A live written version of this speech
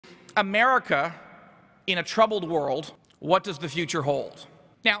America in a troubled world, what does the future hold?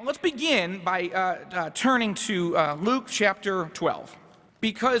 Now, let's begin by turning to Luke chapter 12.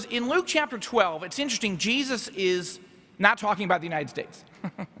 Because in Luke chapter 12, it's interesting, Jesus is not talking about the United States,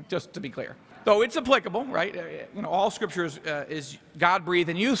 just to be clear. Though it's applicable, right? All Scripture is God-breathed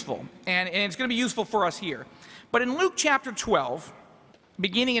and useful, and it's going to be useful for us here. But in Luke chapter 12,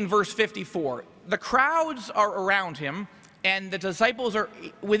 beginning in verse 54, the crowds are around him, and the disciples are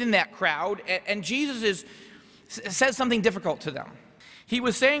within that crowd, and Jesus says something difficult to them. He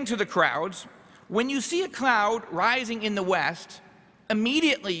was saying to the crowds, when you see a cloud rising in the west,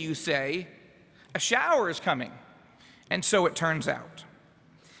 immediately you say, a shower is coming, and so it turns out.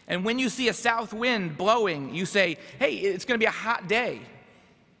 And when you see a south wind blowing, you say, hey, it's going to be a hot day,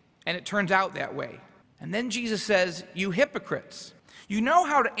 and it turns out that way. And then Jesus says, you hypocrites, you know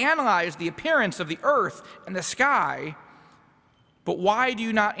how to analyze the appearance of the earth and the sky, but why do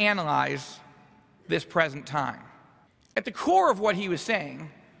you not analyze this present time? At the core of what he was saying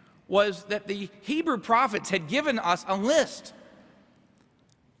was that the Hebrew prophets had given us a list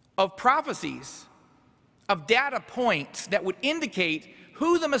of prophecies, of data points that would indicate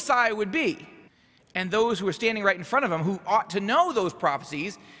who the Messiah would be. And those who were standing right in front of him, who ought to know those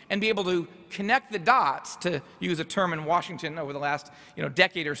prophecies and be able to connect the dots, to use a term in Washington over the last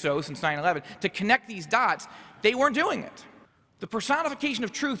decade or so, since 9/11, to connect these dots, they weren't doing it. The personification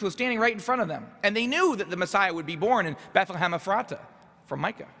of truth was standing right in front of them, and they knew that the Messiah would be born in Bethlehem Ephratah, from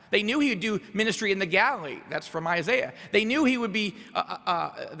Micah. They knew he would do ministry in the Galilee, that's from Isaiah. They knew he would be,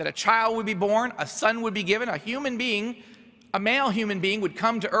 that a child would be born, a son would be given, a human being, a male human being would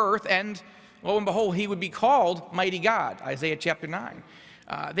come to earth, and lo and behold, he would be called Mighty God, Isaiah chapter 9.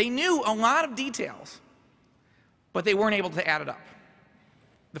 They knew a lot of details, but they weren't able to add it up.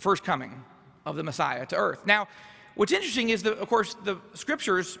 The first coming of the Messiah to earth. Now, what's interesting is, of course, the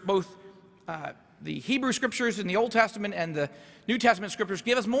scriptures, both the Hebrew scriptures in the Old Testament and the New Testament scriptures,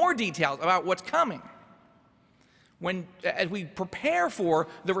 give us more details about what's coming as we prepare for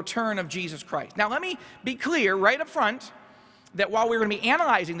the return of Jesus Christ. Now, let me be clear right up front that while we're going to be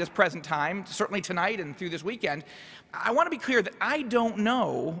analyzing this present time, certainly tonight and through this weekend, I want to be clear that I don't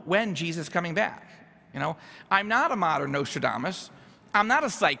know when Jesus is coming back. I'm not a modern Nostradamus. I'm not a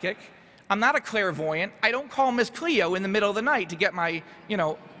psychic. I'm not a clairvoyant. I don't call Miss Cleo in the middle of the night to get my,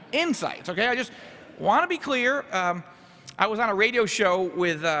 insights, okay? I just want to be clear. I was on a radio show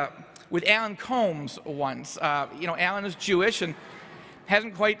with Alan Combs once. Alan is Jewish and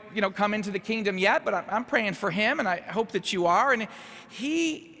hasn't quite, come into the kingdom yet, but I'm praying for him, and I hope that you are. And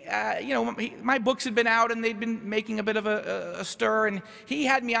my books had been out, and they'd been making a bit of a stir, and he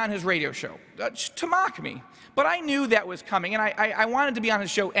had me on his radio show to mock me. But I knew that was coming, and I wanted to be on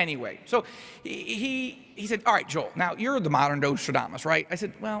his show anyway. So he said, all right, Joel, now you're the modern Nostradamus, right? I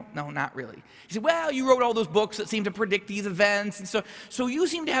said, well, no, not really. He said, well, you wrote all those books that seem to predict these events, and so you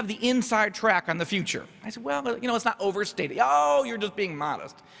seem to have the inside track on the future. I said, well, it's not overstated. Oh, you're just being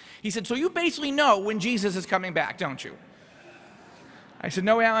modest. He said, so you basically know when Jesus is coming back, don't you? I said,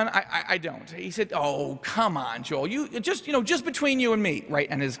 no, Alan, I don't. He said, oh, come on, Joel. You just between you and me, right?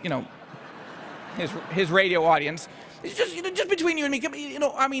 And his radio audience, just between you and me,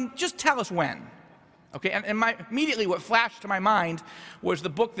 just tell us when, okay? And immediately what flashed to my mind was the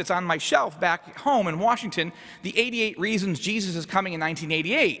book that's on my shelf back home in Washington, The 88 Reasons Jesus is Coming in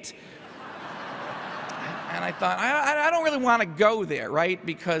 1988. And I thought, I don't really want to go there, right?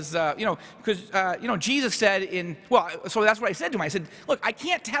 Because, Jesus said so that's what I said to him. I said, look, I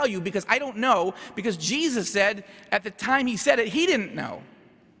can't tell you because I don't know, because Jesus said at the time he said it, he didn't know.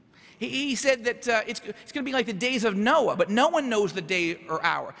 He said that it's going to be like the days of Noah, but no one knows the day or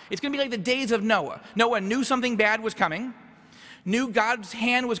hour. It's going to be like the days of Noah. Noah knew something bad was coming, knew God's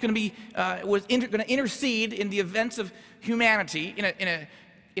hand was going to be going to intercede in the events of humanity in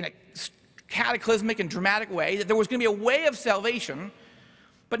a cataclysmic and dramatic way, that there was going to be a way of salvation,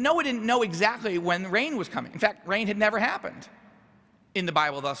 but Noah didn't know exactly when rain was coming. In fact, rain had never happened in the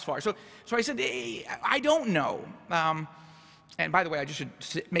Bible thus far. So I said, hey, I don't know. And by the way, I just should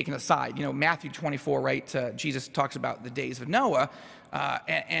make an aside. Matthew 24, right? Jesus talks about the days of Noah.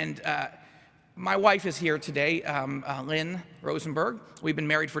 My wife is here today, Lynn Rosenberg. We've been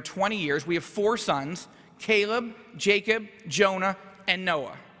married for 20 years. We have 4 sons, Caleb, Jacob, Jonah, and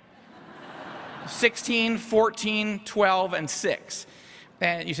Noah. 16, 14, 12, and 6.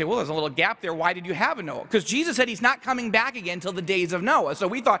 And you say, well, there's a little gap there. Why did you have a Noah? Because Jesus said he's not coming back again till the days of Noah. So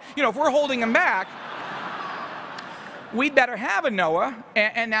we thought, if we're holding him back, we'd better have a Noah.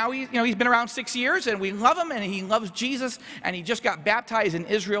 And now he's been around 6 years, and we love him, and he loves Jesus, and he just got baptized in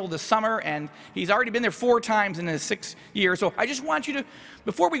Israel this summer, and he's already been there 4 times in his 6 years. So I just want you to,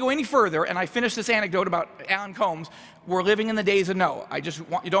 before we go any further, and I finish this anecdote about Alan Combs, we're living in the days of Noah. I just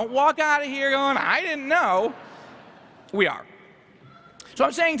want you, don't walk out of here going, I didn't know. We are. So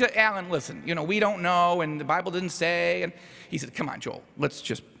I'm saying to Alan, listen, we don't know, and the Bible didn't say. And he said, come on, Joel, let's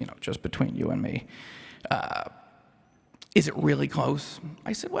just, just between you and me. Is it really close?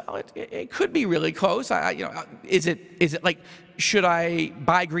 I said, well, it could be really close. Is it like, should I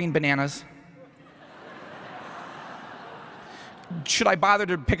buy green bananas? Should I bother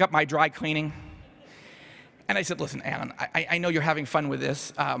to pick up my dry cleaning? And I said, listen, Alan, I know you're having fun with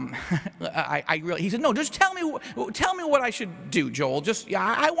this. He said, no, just tell me what I should do, Joel.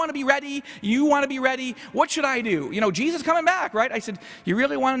 I want to be ready. You want to be ready. What should I do? Jesus coming back, right? I said, you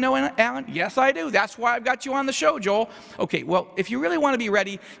really want to know, Alan? Yes, I do. That's why I've got you on the show, Joel. Okay, well, if you really want to be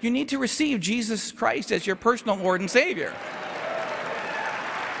ready, you need to receive Jesus Christ as your personal Lord and Savior.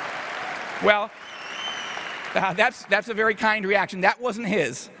 Well, that's a very kind reaction. That wasn't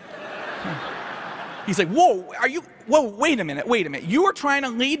his. He's like, whoa, wait a minute. You were trying to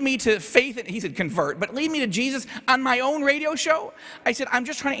lead me to faith, and he said convert, but lead me to Jesus on my own radio show? I said, I'm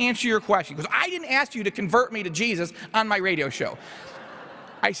just trying to answer your question, because I didn't ask you to convert me to Jesus on my radio show.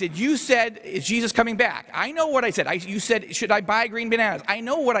 I said, you said, is Jesus coming back? I know what I said. You said, should I buy green bananas? I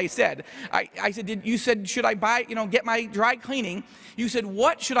know what I said. I said, you said, should I buy, get my dry cleaning? You said,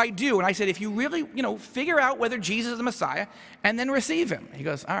 what should I do? And I said, if you really, figure out whether Jesus is the Messiah and then receive him. He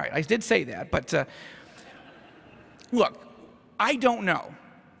goes, all right, I did say that, but look, I don't know.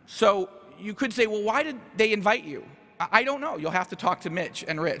 So you could say, well, why did they invite you? I don't know. You'll have to talk to Mitch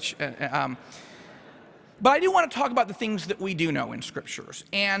and Rich. But I do want to talk about the things that we do know in Scriptures.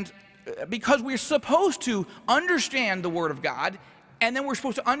 And because we're supposed to understand the Word of God, and then we're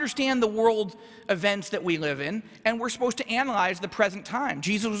supposed to understand the world events that we live in, and we're supposed to analyze the present time.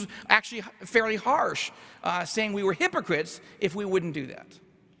 Jesus was actually fairly harsh, saying we were hypocrites if we wouldn't do that.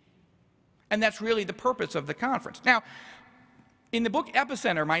 And that's really the purpose of the conference. Now, in the book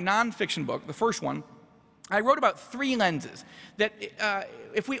Epicenter, my nonfiction book, the first one, I wrote about 3 lenses that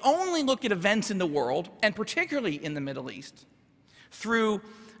if we only look at events in the world, and particularly in the Middle East, through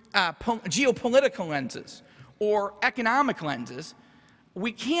geopolitical lenses or economic lenses,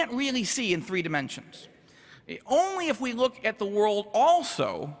 we can't really see in 3 dimensions. Only if we look at the world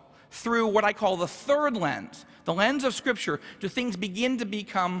also through what I call the third lens, the lens of Scripture, do things begin to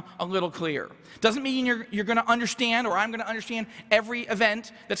become a little clearer. Doesn't mean you're going to understand, or I'm going to understand every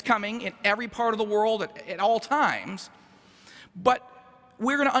event that's coming in every part of the world at all times, but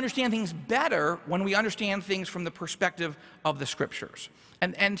we're going to understand things better when we understand things from the perspective of the Scriptures.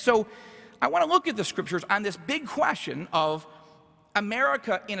 And so I want to look at the Scriptures on this big question of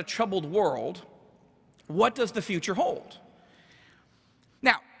America in a troubled world. What does the future hold?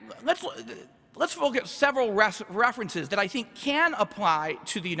 Now, let's look at several references that I think can apply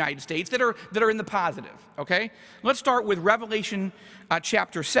to the United States that are in the positive, okay? Let's start with Revelation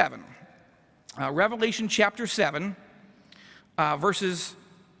chapter 7. Revelation chapter 7, verses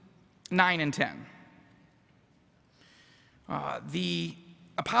 9 and 10. The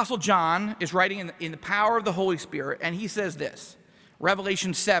Apostle John is writing in the power of the Holy Spirit, and he says this,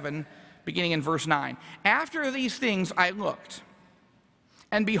 Revelation 7, beginning in verse 9. After these things I looked,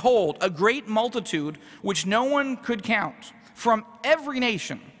 and behold, a great multitude which no one could count, from every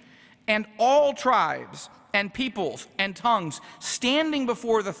nation and all tribes and peoples and tongues, standing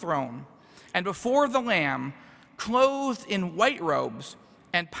before the throne and before the Lamb, clothed in white robes,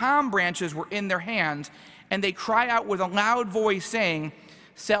 and palm branches were in their hands, and they cry out with a loud voice, saying,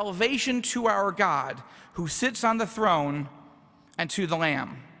 Salvation to our God, who sits on the throne, and to the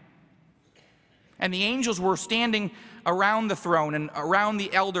Lamb. And the angels were standing around the throne and around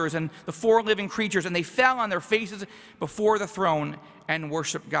the elders and the 4 living creatures, and they fell on their faces before the throne and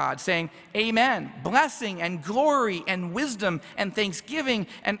worshiped God, saying, Amen, blessing and glory and wisdom and thanksgiving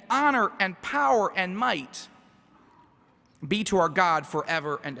and honor and power and might be to our God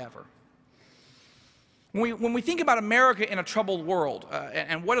forever and ever. When we think about America in a troubled world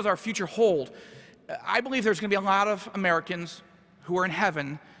and what does our future hold, I believe there's going to be a lot of Americans who are in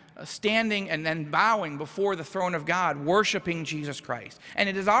heaven standing and then bowing before the throne of God, worshiping Jesus Christ. And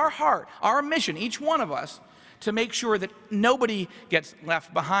it is our heart, our mission, each one of us, to make sure that nobody gets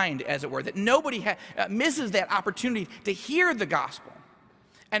left behind, as it were, that nobody misses that opportunity to hear the gospel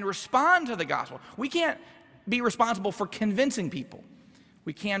and respond to the gospel. We can't be responsible for convincing people.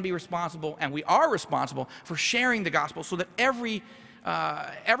 We can be responsible, and we are responsible, for sharing the gospel so that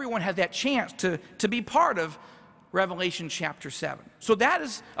everyone has that chance to be part of Revelation chapter 7. So that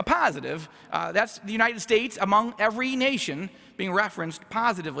is a positive. That's the United States among every nation being referenced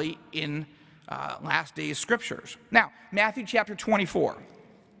positively in last days scriptures. Now, Matthew chapter 24.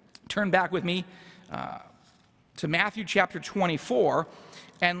 Turn back with me to Matthew chapter 24,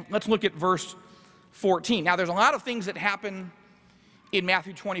 and let's look at verse 14. Now, there's a lot of things that happen in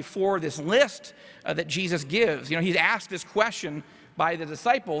Matthew 24, this list that Jesus gives. You know, he's asked this question by the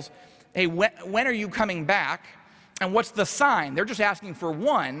disciples, hey, when are you coming back? And what's the sign? They're just asking for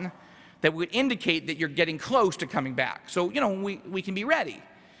one that would indicate that you're getting close to coming back. So, you know, we can be ready.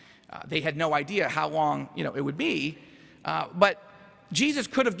 They had no idea how long, you know, it would be. But Jesus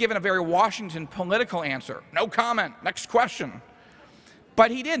could have given a very Washington political answer. No comment. Next question. But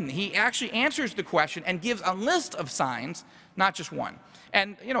he didn't. He actually answers the question and gives a list of signs, not just one.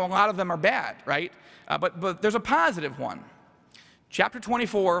 And, you know, a lot of them are bad, right? But there's a positive one. Chapter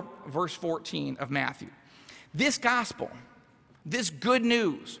 24, verse 14 of Matthew. This gospel, this good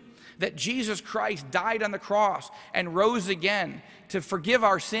news that Jesus Christ died on the cross and rose again to forgive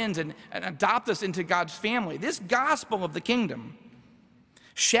our sins and adopt us into God's family, this gospel of the kingdom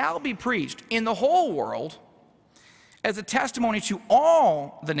shall be preached in the whole world as a testimony to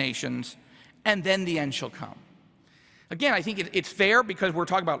all the nations, and then the end shall come. Again, I think it's fair because we're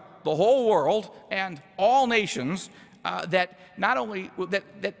talking about the whole world and all nations, that not only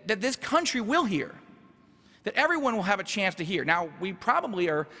that this country will hear, that everyone will have a chance to hear. Now, we probably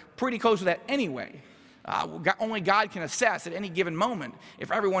are pretty close to that anyway. Only God can assess at any given moment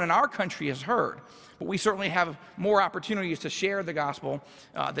if everyone in our country has heard. But we certainly have more opportunities to share the gospel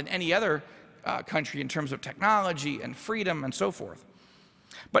than any other country in terms of technology and freedom and so forth.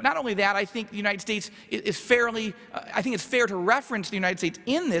 But not only that, I think the United States is I think it's fair to reference the United States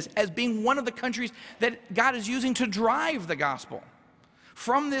in this as being one of the countries that God is using to drive the gospel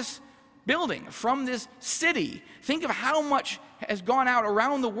from this building, from this city. Think of how much has gone out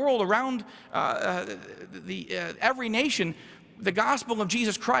around the world, around every nation, the gospel of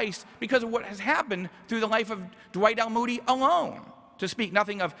Jesus Christ, because of what has happened through the life of Dwight L. Moody alone. To speak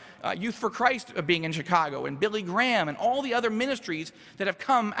nothing of Youth for Christ being in Chicago, and Billy Graham, and all the other ministries that have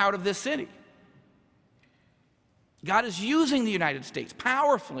come out of this city. God is using the United States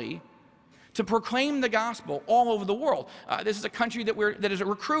powerfully to proclaim the gospel all over the world. This is a country that is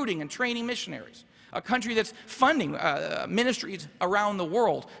recruiting and training missionaries, a country that's funding ministries around the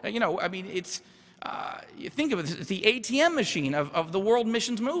world. You know, I mean, it's, you think of it, it's the ATM machine of the world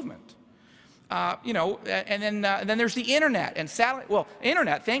missions movement. You know, and then there's the internet and satellite. Well,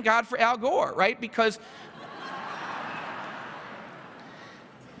 internet, thank God for Al Gore, right? Because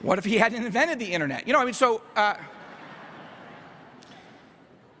what if he hadn't invented the internet? You know, I mean, so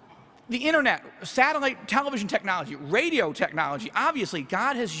the internet, satellite television technology, radio technology, obviously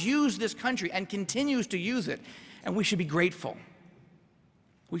God has used this country and continues to use it, and we should be grateful.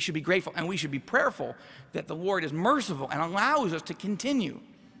 We should be grateful, and we should be prayerful that the Lord is merciful and allows us to continue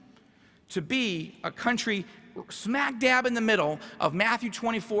to be a country smack dab in the middle of Matthew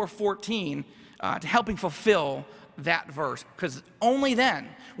 24:14, to helping fulfill that verse. Because only then,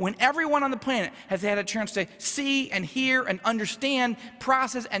 when everyone on the planet has had a chance to see and hear and understand,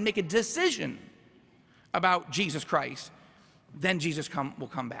 process, and make a decision about Jesus Christ, then Jesus will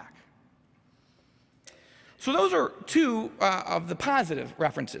come back. So those are two of the positive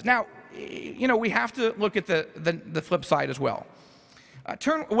references. Now, you know, we have to look at the flip side as well.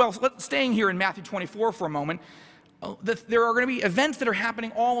 Staying here in Matthew 24 for a moment, there are going to be events that are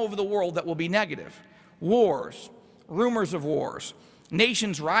happening all over the world that will be negative. Wars, rumors of wars,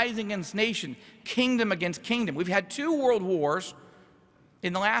 nations rising against nation, kingdom against kingdom. We've had 2 world wars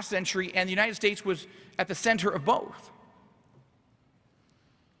in the last century, and the United States was at the center of both.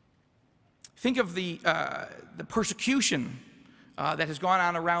 Think of the persecution that has gone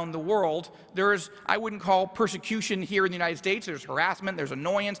on around the world. I wouldn't call persecution here in the United States. There's harassment, there's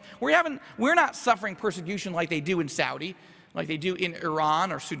annoyance. We're not suffering persecution like they do in Saudi, like they do in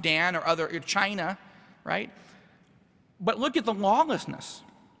Iran or Sudan or China, right? But look at the lawlessness.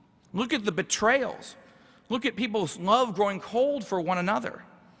 Look at the betrayals. Look at people's love growing cold for one another.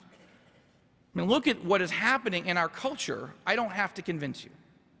 I mean, look at what is happening in our culture. I don't have to convince you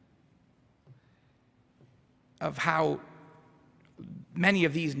of how many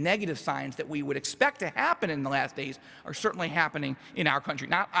of these negative signs that we would expect to happen in the last days are certainly happening in our country.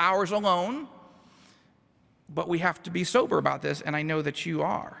 Not ours alone, but we have to be sober about this, and I know that you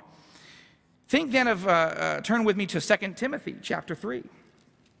are. Think then of, turn with me to 2 Timothy chapter 3.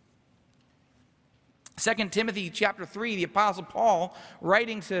 2 Timothy chapter 3, the Apostle Paul,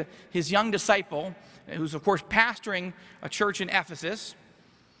 writing to his young disciple, who's of course pastoring a church in Ephesus,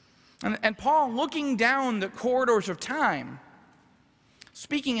 And Paul, looking down the corridors of time,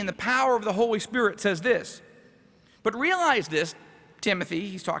 speaking in the power of the Holy Spirit, says this, "But realize this," Timothy,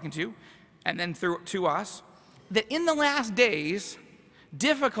 he's talking to, and then to us, "that in the last days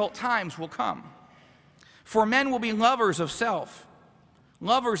difficult times will come. For men will be lovers of self,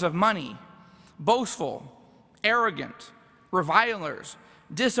 lovers of money, boastful, arrogant, revilers,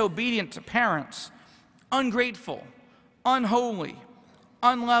 disobedient to parents, ungrateful, unholy,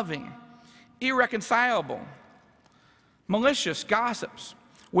 unloving, irreconcilable, malicious gossips,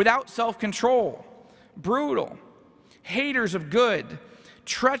 without self-control, brutal, haters of good,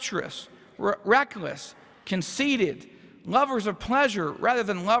 treacherous, reckless, conceited, lovers of pleasure rather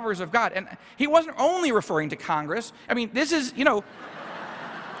than lovers of God." And he wasn't only referring to Congress. I mean, this is,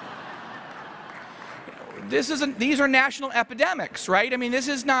 these are national epidemics, right? I mean, this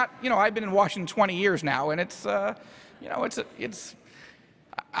is not, I've been in Washington 20 years now, and it's,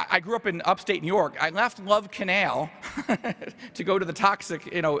 I grew up in upstate New York. I left Love Canal to go to the toxic,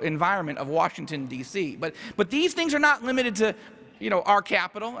 environment of Washington, D.C. But these things are not limited to, our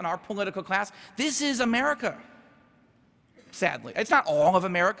capital and our political class. This is America, sadly. It's not all of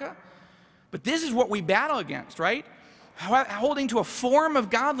America, but this is what we battle against, right? Holding to a form of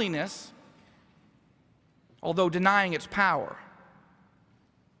godliness, although denying its power.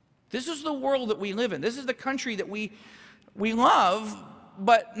 This is the world that we live in. This is the country that we love,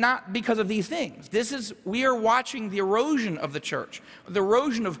 but not because of these things. We are watching the erosion of the church, the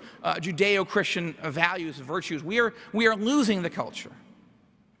erosion of Judeo-Christian values and virtues. We are losing the culture.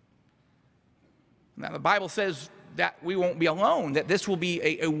 Now, the Bible says that we won't be alone, that this will be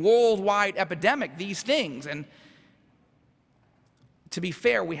a worldwide epidemic, these things. And to be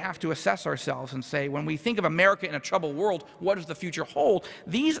fair, we have to assess ourselves and say, when we think of America in a troubled world, what does the future hold?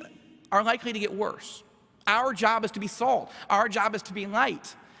 These are likely to get worse. Our job is to be salt. Our job is to be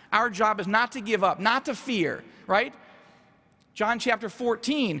light. Our job is not to give up, not to fear, right? John chapter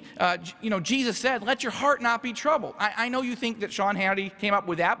 14, Jesus said, "Let your heart not be troubled." I know you think that Sean Hannity came up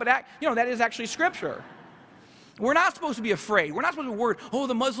with that, but that is actually Scripture. We're not supposed to be afraid. We're not supposed to be worried, oh,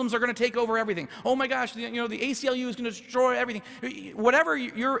 the Muslims are going to take over everything. Oh my gosh, the ACLU is going to destroy everything. Whatever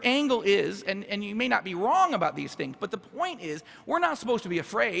your angle is, and you may not be wrong about these things, but the point is, we're not supposed to be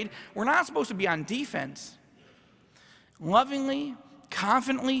afraid. We're not supposed to be on defense. Lovingly,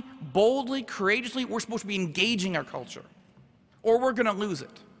 confidently, boldly, courageously, we're supposed to be engaging our culture, or we're going to lose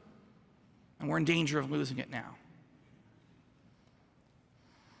it. And we're in danger of losing it now.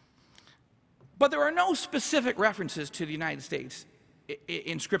 But there are no specific references to the United States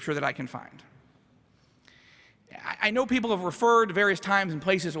in Scripture that I can find. I know people have referred various times and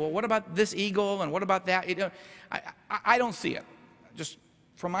places, well, what about this eagle and what about that? I don't see it. Just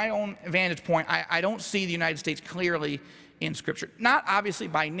from my own vantage point, I don't see the United States clearly in Scripture. Not obviously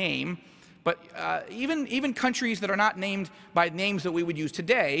by name, but even countries that are not named by names that we would use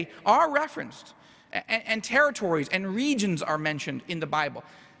today are referenced. And territories and regions are mentioned in the Bible.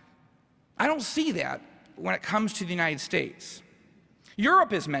 I don't see that when it comes to the United States.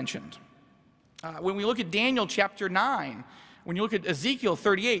 Europe is mentioned. When we look at Daniel chapter 9, when you look at Ezekiel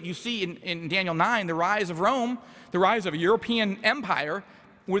 38, you see in Daniel 9 the rise of Rome, the rise of a European empire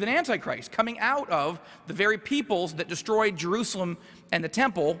with an Antichrist coming out of the very peoples that destroyed Jerusalem and the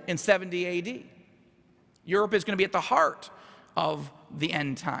temple in 70 AD. Europe is going to be at the heart of the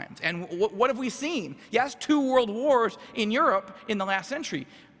end times. And what have we seen? Yes, 2 world wars in Europe in the last century.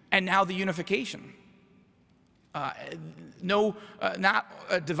 And now the unification. Not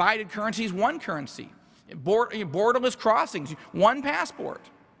divided currencies, one currency. Borderless crossings, one passport.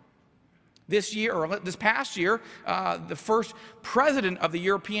 This past year, the first president of the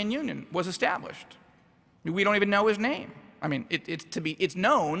European Union was established. We don't even know his name. I mean, it's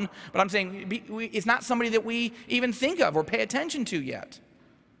known, but I'm saying it's not somebody that we even think of or pay attention to yet.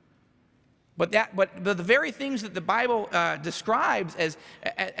 But the very things that the Bible describes as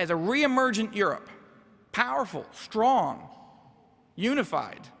a re-emergent Europe, powerful, strong,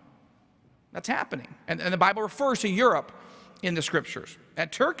 unified, that's happening. And the Bible refers to Europe in the Scriptures.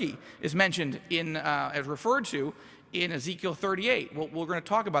 And Turkey is mentioned as referred to in Ezekiel 38. We're going to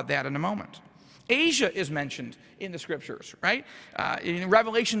talk about that in a moment. Asia is mentioned in the Scriptures, right? In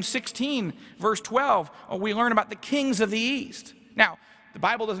Revelation 16, verse 12, we learn about the kings of the East. Now, the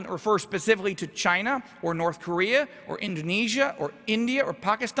Bible doesn't refer specifically to China or North Korea or Indonesia or India or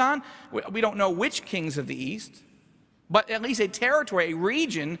Pakistan. We don't know which kings of the East, but at least a territory, a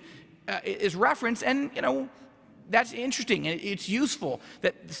region is referenced, and that's interesting, and it's useful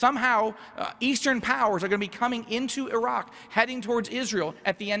that somehow Eastern powers are going to be coming into Iraq, heading towards Israel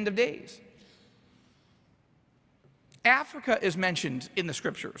at the end of days. Africa is mentioned in the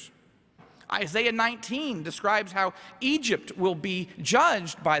Scriptures. Isaiah 19 describes how Egypt will be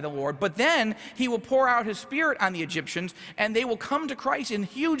judged by the Lord, but then he will pour out his spirit on the Egyptians, and they will come to Christ in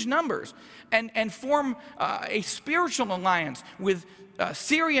huge numbers and form a spiritual alliance with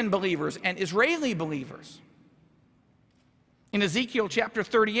Syrian believers and Israeli believers. In Ezekiel chapter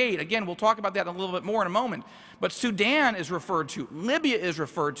 38, again, we'll talk about that a little bit more in a moment, but Sudan is referred to, Libya is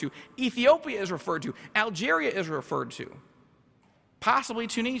referred to, Ethiopia is referred to, Algeria is referred to, possibly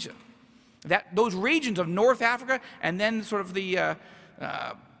Tunisia. Those regions of North Africa and then sort of the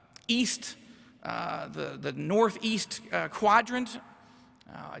east, the northeast quadrant.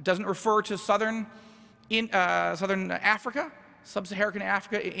 It doesn't refer to southern Africa, sub-Saharan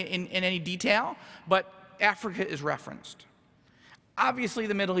Africa in any detail, but Africa is referenced. Obviously,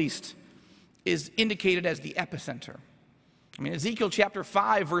 the Middle East is indicated as the epicenter. I mean, Ezekiel chapter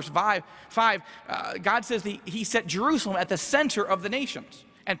 5, verse 5, God says he set Jerusalem at the center of the nations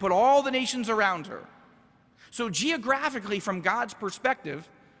and put all the nations around her. So geographically, from God's perspective,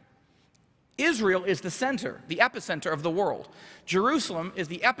 Israel is the center, the epicenter of the world. Jerusalem is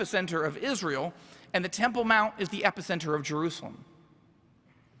the epicenter of Israel, and the Temple Mount is the epicenter of Jerusalem.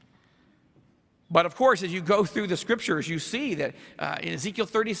 But of course, as you go through the scriptures, you see that in Ezekiel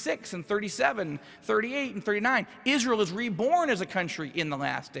 36 and 37, 38 and 39, Israel is reborn as a country in the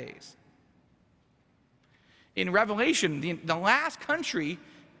last days. In Revelation, the last country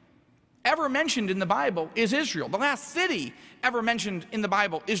ever mentioned in the Bible is Israel. The last city ever mentioned in the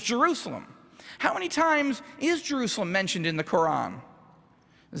Bible is Jerusalem. How many times is Jerusalem mentioned in the Quran?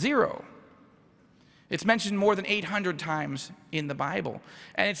 0. It's mentioned more than 800 times in the Bible.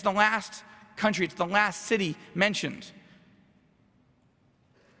 And it's the last country, it's the last city mentioned.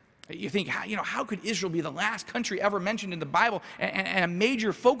 You think, how could Israel be the last country ever mentioned in the Bible and a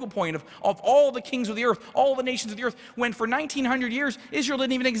major focal point of all the kings of the earth, all the nations of the earth, when for 1900 years, Israel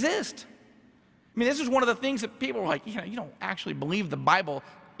didn't even exist? I mean, this is one of the things that people are like, you don't actually believe the Bible.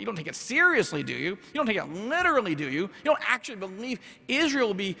 You don't take it seriously, do you? You don't take it literally, do you? You don't actually believe Israel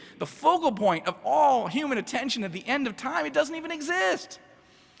will be the focal point of all human attention at the end of time. It doesn't even exist.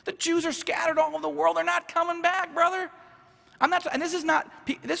 The Jews are scattered all over the world. They're not coming back, brother. And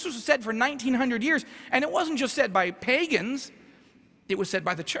this was said for 1900 years, and it wasn't just said by pagans, it was said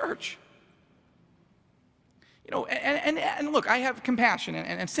by the church. And look, I have compassion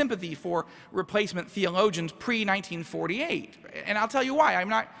and sympathy for replacement theologians pre-1948, and I'll tell you why. I'm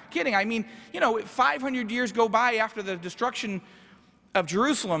not kidding. I mean, 500 years go by after the destruction of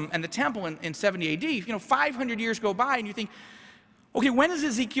Jerusalem and the temple in 70 AD. 500 years go by, and you think, okay, when is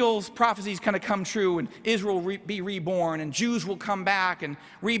Ezekiel's prophecies kind of come true, and Israel will be reborn, and Jews will come back and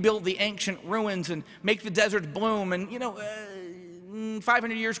rebuild the ancient ruins and make the deserts bloom, and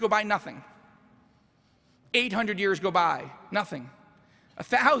 500 years go by, nothing. 800 years go by, nothing.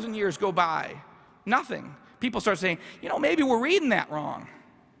 1,000 years go by, nothing. People start saying, maybe we're reading that wrong.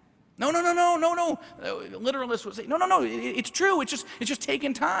 No. Literalists would say, no, it's true. It's just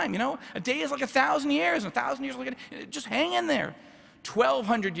taking time, A day is like 1,000 years, and 1,000 years is like just hang in there.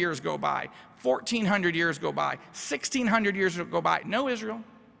 1,200 years go by, 1,400 years go by, 1,600 years go by. No Israel,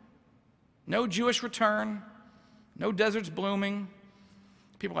 no Jewish return, no deserts blooming.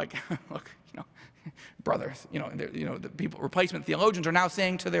 People are like, look, brothers, the people, replacement theologians are now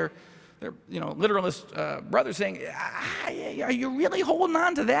saying to their literalist brothers, saying, are you really holding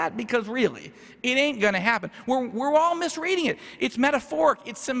on to that? Because really, it ain't going to happen. We're all misreading it. It's metaphoric.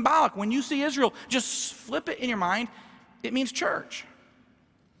 It's symbolic. When you see Israel, just flip it in your mind. It means church.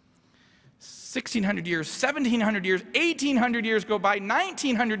 1,600 years, 1,700 years, 1,800 years go by,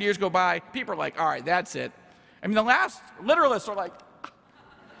 1,900 years go by. People are like, all right, that's it. I mean, the last literalists are like,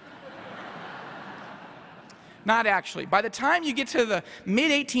 not actually. By the time you get to the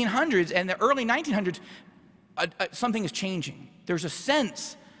mid-1800s and the early 1900s, something is changing. There's a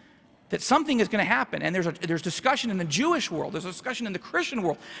sense that something is going to happen, and there's discussion in the Jewish world. There's a discussion in the Christian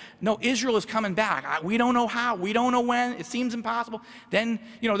world. No, Israel is coming back. We don't know how. We don't know when. It seems impossible. Then,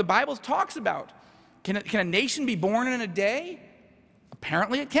 the Bible talks about, can a nation be born in a day?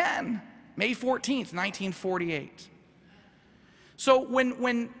 Apparently it can. May 14th, 1948. So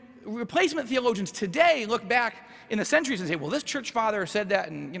when replacement theologians today look back in the centuries and say, well, this church father said that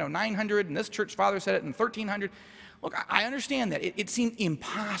in 900, and this church father said it in 1300. Look, I understand that. It seemed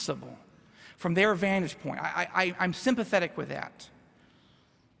impossible from their vantage point. I'm sympathetic with that.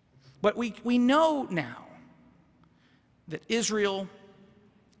 But we know now that Israel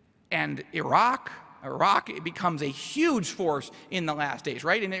and Iraq becomes a huge force in the last days,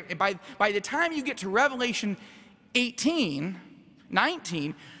 right? And by the time you get to Revelation 18,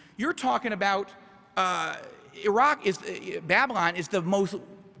 19, you're talking about Babylon is the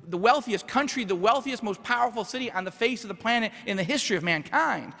the wealthiest country, the wealthiest, most powerful city on the face of the planet in the history of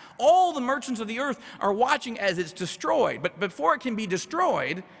mankind. All the merchants of the earth are watching as it's destroyed. But before it can be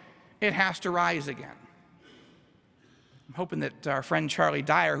destroyed, it has to rise again. I'm hoping that our friend Charlie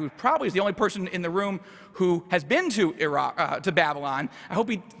Dyer, who probably is the only person in the room who has been to Babylon, I hope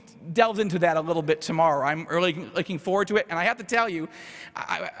he delves into that a little bit tomorrow. I'm really looking forward to it. And I have to tell you,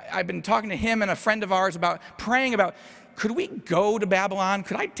 I've been talking to him and a friend of ours about praying about, could we go to Babylon?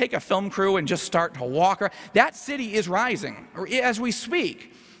 Could I take a film crew and just start to walk around? That city is rising as we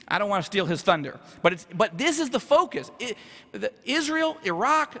speak. I don't want to steal his thunder, but this is the focus. Israel,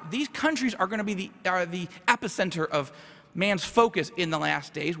 Iraq, these countries are going to be the epicenter of man's focus in the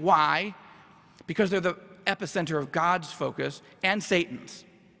last days. Why? Because they're the epicenter of God's focus and Satan's.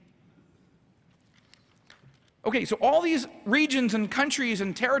 Okay, so all these regions and countries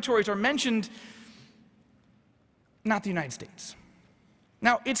and territories are mentioned, not the United States.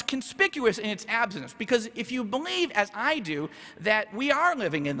 Now, it's conspicuous in its absence because if you believe, as I do, that we are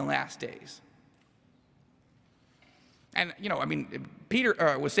living in the last days. And,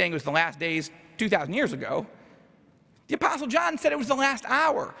 Peter was saying it was the last days 2,000 years ago. The Apostle John said it was the last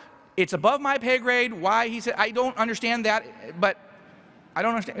hour. It's above my pay grade. Why? He said, I don't understand that, but I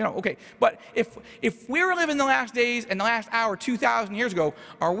don't understand, okay. But if we were living the last days and the last hour 2,000 years ago,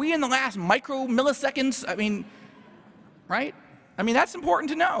 are we in the last micro milliseconds? Right? That's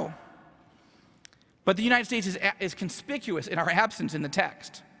important to know. But the United States is conspicuous in our absence in the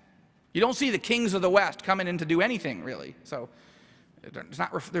text. You don't see the kings of the West coming in to do anything, really. So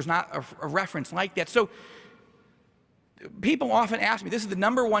there's not a reference like that. So people often ask me, this is the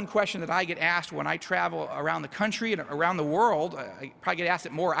number one question that I get asked when I travel around the country and around the world. I probably get asked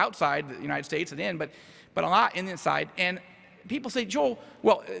it more outside the United States than in, but a lot inside. And people say, Joel,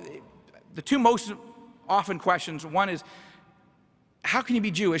 well, the two most often questions, one is, how can you be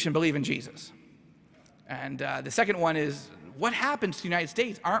Jewish and believe in Jesus? And the second one is, what happens to the United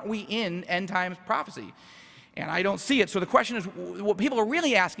States? Aren't we in end times prophecy? And I don't see it. So the question is, what people are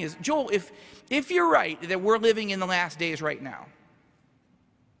really asking is, Joel, if you're right that we're living in the last days right now,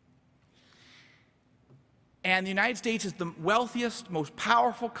 and the United States is the wealthiest, most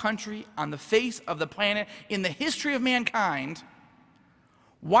powerful country on the face of the planet in the history of mankind,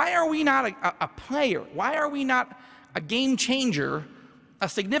 why are we not a player? Why are we not a game changer, a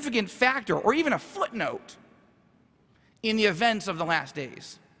significant factor, or even a footnote in the events of the last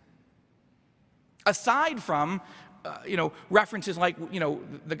days? Aside from, references like,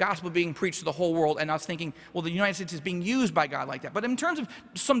 the gospel being preached to the whole world and us thinking, well, the United States is being used by God like that. But in terms of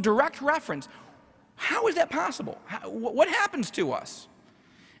some direct reference, how is that possible? What happens to us?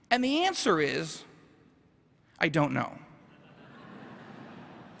 And the answer is, I don't know.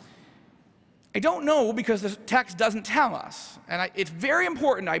 I don't know because the text doesn't tell us. And it's very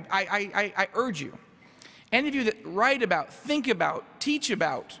important. I urge you, any of you that write about, think about, teach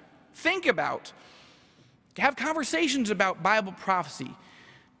about, have conversations about Bible prophecy,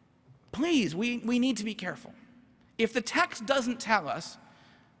 please, we need to be careful. If the text doesn't tell us,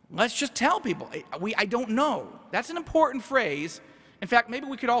 let's just tell people, I don't know. That's an important phrase. In fact, maybe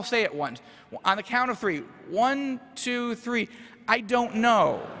we could all say it once. On the count of three. 1, 2, 3. I don't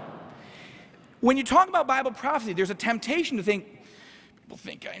know. When you talk about Bible prophecy, there's a temptation to think, people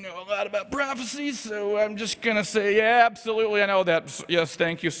think I know a lot about prophecy, so I'm just going to say, yeah, absolutely, I know that. Yes,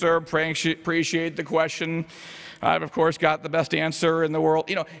 thank you, sir. Appreciate the question. I've, of course, got the best answer in the world.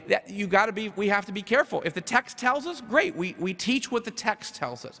 We have to be careful. If the text tells us, great, we teach what the text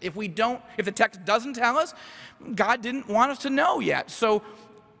tells us. If the text doesn't tell us, God didn't want us to know yet. So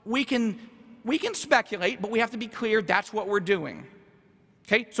we can speculate, but we have to be clear that's what we're doing.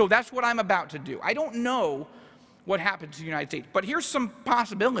 Okay, so that's what I'm about to do. I don't know what happened to the United States, but here's some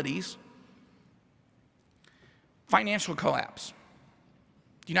possibilities. Financial collapse.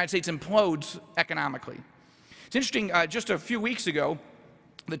 The United States implodes economically. It's interesting, just a few weeks ago,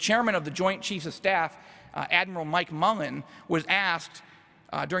 the chairman of the Joint Chiefs of Staff, Admiral Mike Mullen, was asked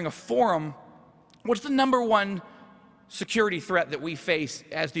during a forum, what's the number one security threat that we face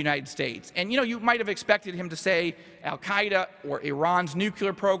as the United States? And you might have expected him to say Al-Qaeda or Iran's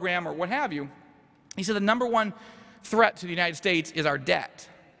nuclear program or what have you. He said the number one threat to the United States is our debt.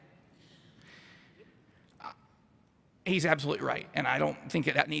 He's absolutely right, and I don't think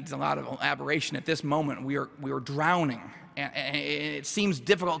that needs a lot of elaboration at this moment. We are drowning, and it seems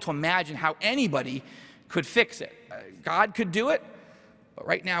difficult to imagine how anybody could fix it. God could do it, but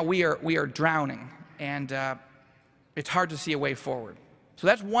right now we are drowning, and it's hard to see a way forward. So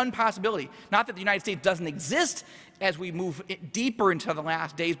that's one possibility. Not that the United States doesn't exist as we move deeper into the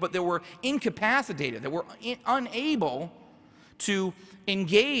last days, but that we're incapacitated, that we're unable to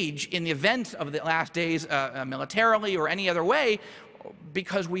engage in the events of the last days militarily or any other way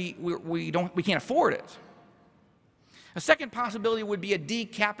because we can't afford it. A second possibility would be a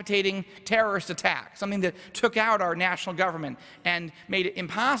decapitating terrorist attack, something that took out our national government and made it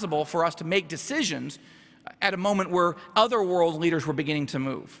impossible for us to make decisions at a moment where other world leaders were beginning to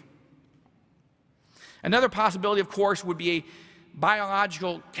move. Another possibility, of course, would be a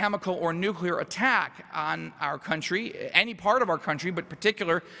biological, chemical, or nuclear attack on our country, any part of our country, but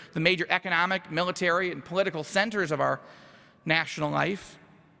particular the major economic, military, and political centers of our national life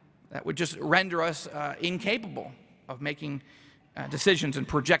that would just render us incapable of making decisions and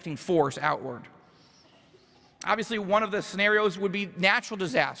projecting force outward. Obviously, one of the scenarios would be natural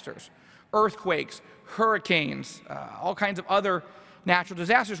disasters, earthquakes, hurricanes, all kinds of other natural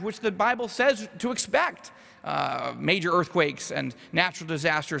disasters, which the Bible says to expect. Major earthquakes and natural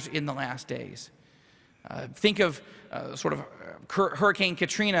disasters in the last days. Think of Hurricane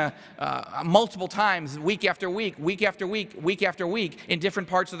Katrina multiple times, week after week, week after week, week after week in different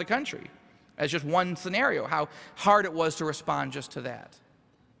parts of the country as just one scenario, how hard it was to respond just to that.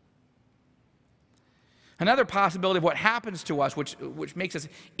 Another possibility of what happens to us, which makes us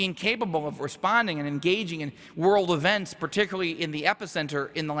incapable of responding and engaging in world events, particularly in the epicenter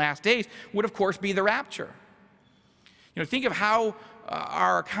in the last days, would of course be the rapture. Think of how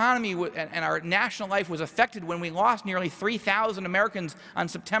our economy and our national life was affected when we lost nearly 3,000 Americans on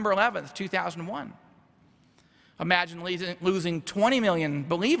September 11th, 2001. Imagine losing 20 million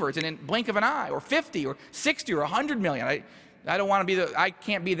believers in a blink of an eye, or 50, or 60, or 100 million. I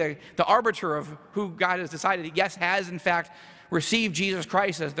can't be the arbiter of who God has decided, yes, has in fact received Jesus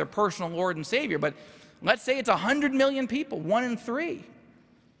Christ as their personal Lord and Savior. But let's say it's 100 million people, 1 in 3.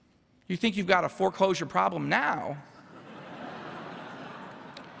 You think you've got a foreclosure problem now.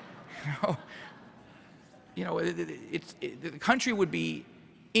 The country would be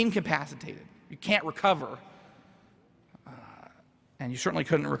incapacitated. You can't recover, and you certainly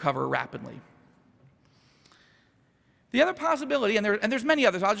couldn't recover rapidly. The other possibility, and there's many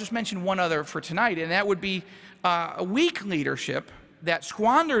others, I'll just mention one other for tonight, and that would be a weak leadership that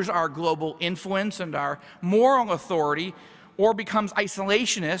squanders our global influence and our moral authority, or becomes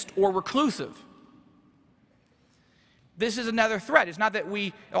isolationist or reclusive. This is another threat. It's not that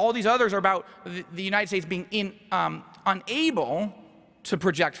all these others are about the United States being unable to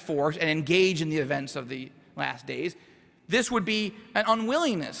project force and engage in the events of the last days. This would be an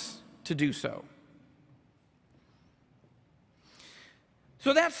unwillingness to do so.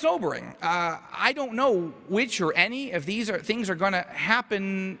 So that's sobering. I don't know which or any of these things are going to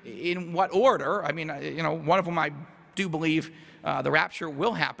happen in what order. I mean, one of them I do believe the rapture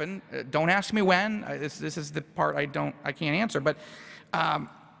will happen. Don't ask me when. This is the part I can't answer. But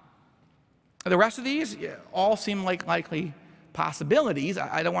the rest of these all seem like likely possibilities.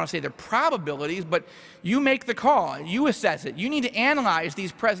 I don't want to say they're probabilities, but you make the call. You assess it. You need to analyze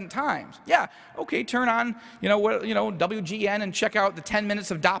these present times. Yeah, okay, turn on WGN and check out the 10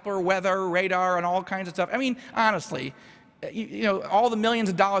 minutes of Doppler weather radar and all kinds of stuff. I mean, honestly, all the millions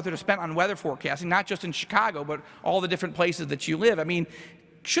of dollars that are spent on weather forecasting, not just in Chicago, but all the different places that you live. I mean,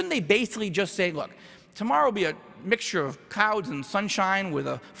 shouldn't they basically just say, look, tomorrow will be a mixture of clouds and sunshine with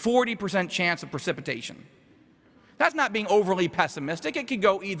a 40% chance of precipitation? That's not being overly pessimistic. It could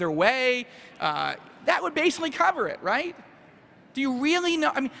go either way. That would basically cover it, right? Do you really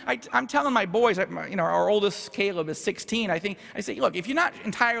know? I mean, I'm telling my boys, our oldest, Caleb, is 16. I say, look, if you're not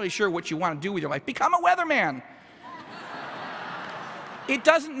entirely sure what you want to do with your life, become a weatherman. It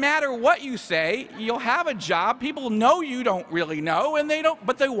doesn't matter what you say. You'll have a job. People know you don't really know, and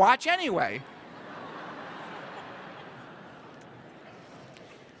but they watch anyway.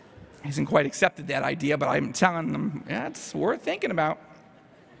 He hasn't quite accepted that idea, but I'm telling him, yeah, it's worth thinking about.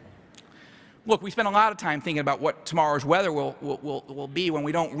 Look, we spend a lot of time thinking about what tomorrow's weather will be when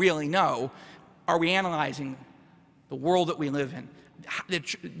we don't really know. Are we analyzing the world that we live in,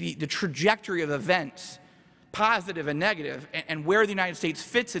 the trajectory of events, positive and negative, and where the United States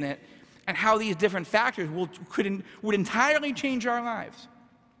fits in it, and how these different factors would entirely change our lives?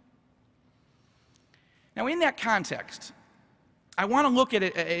 Now, in that context, I want to look at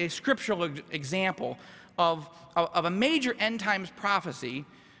a scriptural example of a major end times prophecy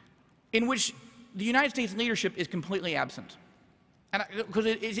in which the United States leadership is completely absent. And because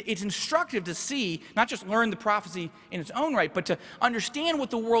it's instructive to see, not just learn the prophecy in its own right, but to understand what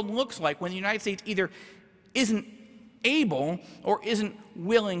the world looks like when the United States either isn't able or isn't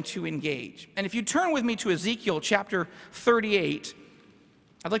willing to engage. And if you turn with me to Ezekiel chapter 38,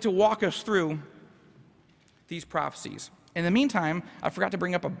 I'd like to walk us through these prophecies. In the meantime, I forgot to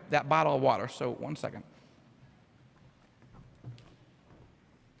bring up that bottle of water, so one second.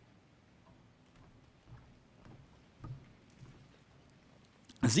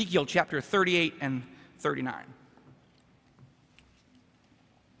 Ezekiel chapter 38 and 39.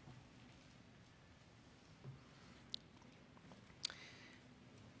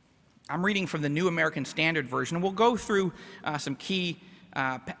 I'm reading from the New American Standard Version. We'll go through some key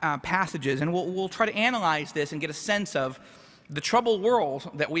passages, and we'll try to analyze this and get a sense of the troubled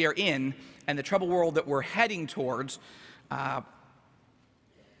world that we are in and the troubled world that we're heading towards, and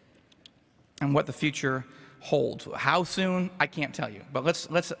what the future holds. How soon, I can't tell you, but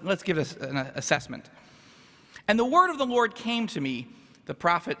let's give us an assessment. And the word of the Lord came to me, the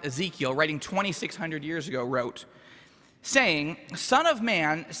prophet Ezekiel, writing 2,600 years ago, wrote, saying, Son of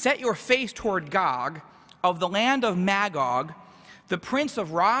man, set your face toward Gog of the land of Magog, the prince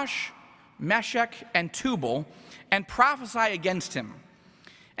of Rosh, Meshech, and Tubal, and prophesy against him,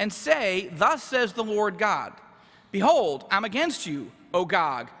 and say, Thus says the Lord God, Behold, I'm against you, O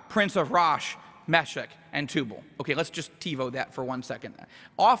Gog, prince of Rosh, Meshech, and Tubal. Okay, let's just TiVo that for 1 second.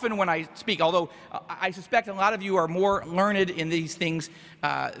 Often when I speak, although I suspect a lot of you are more learned in these things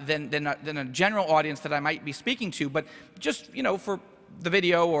than a general audience that I might be speaking to, but just, you know, for the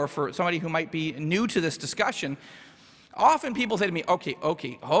video or for somebody who might be new to this discussion, often people say to me, okay,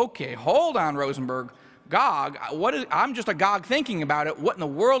 hold on, Rosenberg. Gog, I'm just a Gog thinking about it. What in the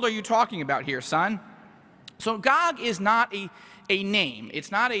world are you talking about here, son? So Gog is not a name.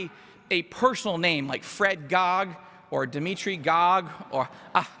 It's not a personal name like Fred Gog or Dimitri Gog or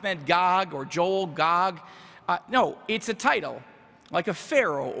Ahmed Gog or Joel Gog. No, it's a title like a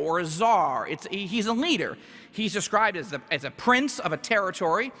pharaoh or a czar. He's a leader. He's described as a prince of a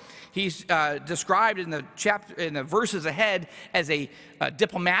territory. He's described in the verses ahead as a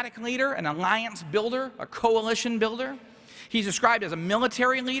diplomatic leader, an alliance builder, a coalition builder. He's described as a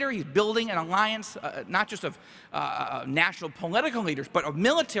military leader. He's building an alliance, not just of national political leaders, but of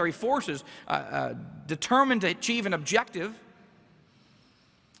military forces determined to achieve an objective.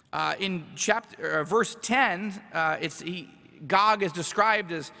 In verse 10, Gog is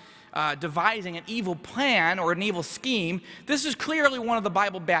described as devising an evil plan or an evil scheme. This is clearly one of the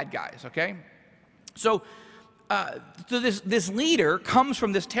Bible bad guys, okay? So this leader comes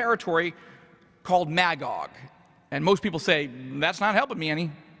from this territory called Magog. And most people say, that's not helping me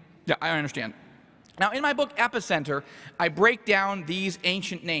any. Yeah, I understand. Now, in my book, Epicenter, I break down these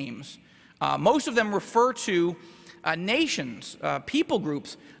ancient names. Most of them refer to nations, people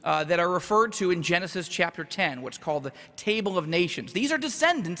groups that are referred to in Genesis chapter 10, what's called the Table of Nations. These are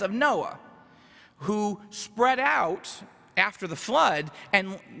descendants of Noah who spread out after the flood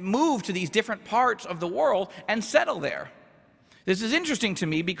and moved to these different parts of the world and settled there. This is interesting to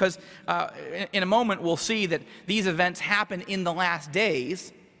me because in a moment we'll see that these events happen in the last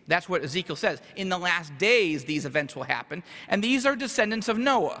days. That's what Ezekiel says. In the last days these events will happen. And these are descendants of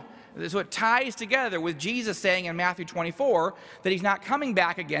Noah. So it ties together with Jesus saying in Matthew 24 that he's not coming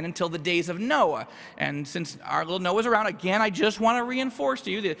back again until the days of Noah. And since our little Noah's around, again, I just want to reinforce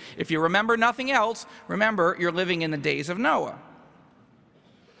to you that if you remember nothing else, remember you're living in the days of Noah.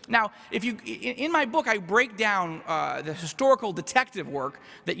 Now, in my book, I break down the historical detective work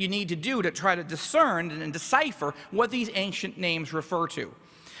that you need to do to try to discern and decipher what these ancient names refer to.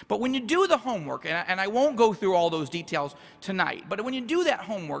 But when you do the homework, and I won't go through all those details tonight, but when you do that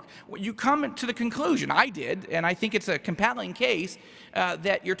homework, you come to the conclusion, I did, and I think it's a compelling case,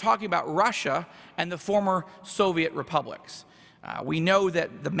 that you're talking about Russia and the former Soviet republics. We know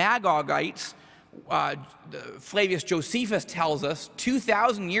that the Magogites, Flavius Josephus tells us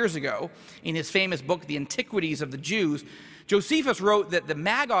 2,000 years ago in his famous book, The Antiquities of the Jews, Josephus wrote that the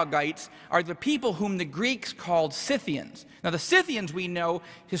Magogites are the people whom the Greeks called Scythians. Now, the Scythians, we know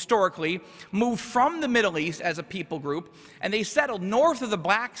historically, moved from the Middle East as a people group, and they settled north of the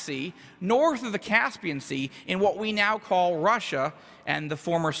Black Sea, north of the Caspian Sea, in what we now call Russia and the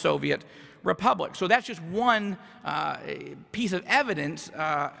former Soviet republic. So that's just one piece of evidence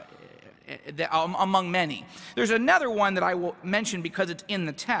among many. There's another one that I will mention because it's in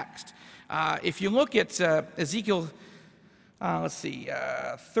the text. If you look at Ezekiel,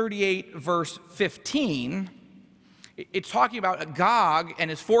 38 verse 15, it's talking about Gog and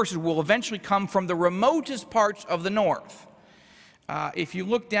his forces will eventually come from the remotest parts of the north. If you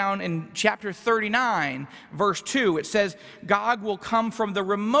look down in chapter 39, verse 2, it says, Gog will come from the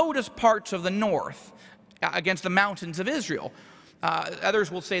remotest parts of the north against the mountains of Israel.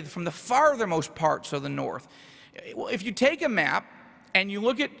 Others will say from the farthermost parts of the north. Well, if you take a map and you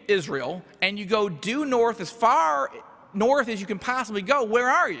look at Israel and you go due north, as far north as you can possibly go, where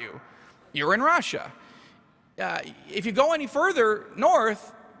are you? You're in Russia. If you go any further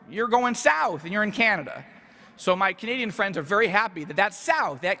north, you're going south and you're in Canada. So my Canadian friends are very happy that that's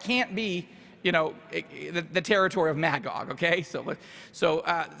south. That can't be the territory of Magog, okay?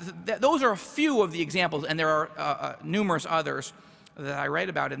 Those are a few of the examples, and there are numerous others that I write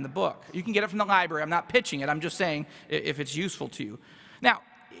about in the book. You can get it from the library. I'm not pitching it. I'm just saying if it's useful to you. Now,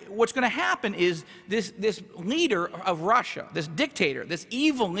 what's going to happen is this leader of Russia, this dictator, this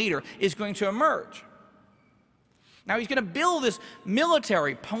evil leader, is going to emerge. Now, he's going to build this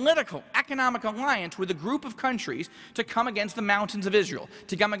military, political, economic alliance with a group of countries to come against the mountains of Israel,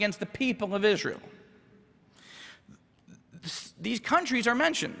 to come against the people of Israel. These countries are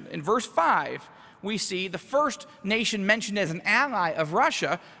mentioned. In verse 5, we see the first nation mentioned as an ally of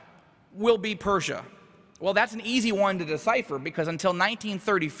Russia will be Persia. Well, that's an easy one to decipher because until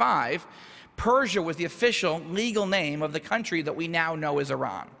 1935, Persia was the official legal name of the country that we now know as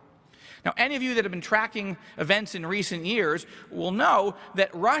Iran. Now, any of you that have been tracking events in recent years will know that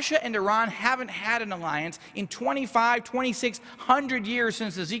Russia and Iran haven't had an alliance in 2,600 years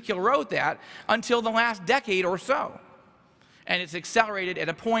since Ezekiel wrote that until the last decade or so. And it's accelerated at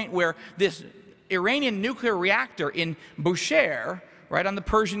a point where this Iranian nuclear reactor in Bushehr, right on the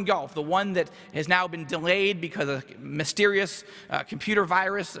Persian Gulf, the one that has now been delayed because a mysterious computer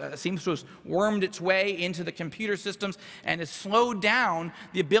virus seems to have wormed its way into the computer systems and has slowed down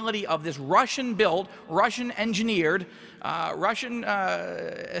the ability of this Russian-built, Russian-engineered,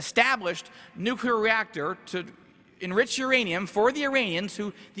 Russian-established nuclear reactor to enrich uranium for the Iranians,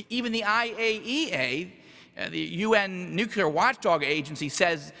 who even the IAEA, the UN nuclear watchdog agency,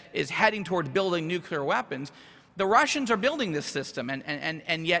 says is heading towards building nuclear weapons. The Russians are building this system,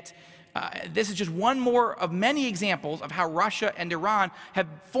 and yet this is just one more of many examples of how Russia and Iran have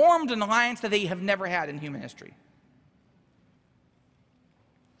formed an alliance that they have never had in human history.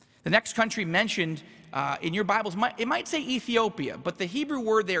 The next country mentioned in your Bibles, it might say Ethiopia, but the Hebrew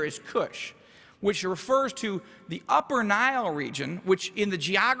word there is Cush, which refers to the upper Nile region, which in the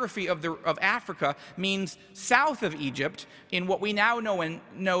geography of Africa means south of Egypt, in what we now know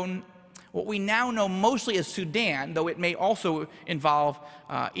mostly as Sudan, though it may also involve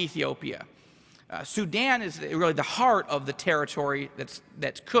Ethiopia. Sudan is really the heart of the territory that's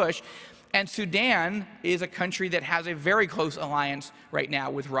Cush, and Sudan is a country that has a very close alliance right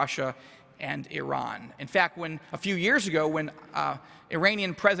now with Russia and Iran. In fact, a few years ago, when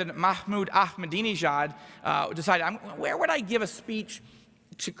Iranian President Mahmoud Ahmadinejad decided, where would I give a speech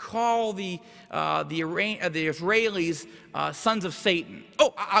to call the Israelis sons of Satan?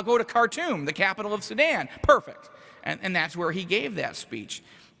 Oh, I'll go to Khartoum, the capital of Sudan. Perfect. And that's where he gave that speech.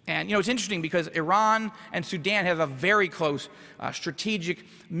 And it's interesting because Iran and Sudan have a very close strategic,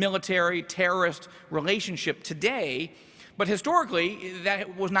 military, terrorist relationship today, but historically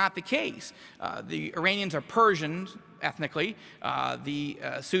that was not the case. The Iranians are Persians ethnically, the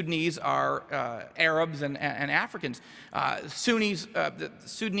Sudanese are Arabs and Africans. The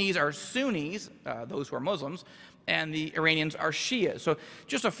Sudanese are Sunnis, those who are Muslims, and the Iranians are Shias. So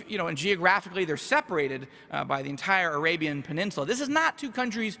just, and geographically they're separated by the entire Arabian Peninsula. This is not two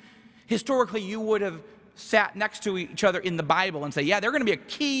countries historically you would have sat next to each other in the Bible and say, yeah, they're going to be a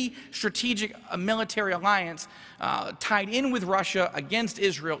key strategic military alliance tied in with Russia against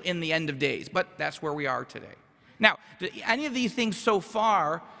Israel in the end of days. But that's where we are today. Now, do any of these things so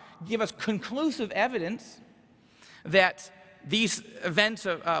far give us conclusive evidence that these events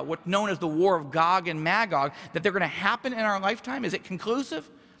of what's known as the War of Gog and Magog, that they're going to happen in our lifetime? Is it conclusive?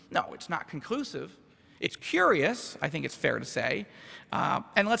 No, it's not conclusive. It's curious, I think it's fair to say.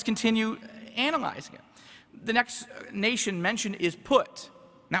 And let's continue analyzing it. The next nation mentioned is Put.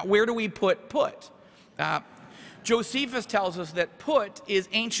 Now, where do we put Put? Josephus tells us that Put is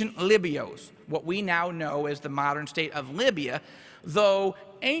ancient Libyos, what we now know as the modern state of Libya, though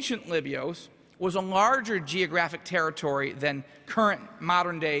ancient Libyos was a larger geographic territory than current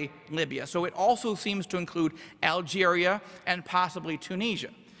modern-day Libya. So it also seems to include Algeria and possibly Tunisia.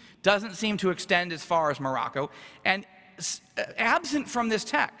 Doesn't seem to extend as far as Morocco. And absent from this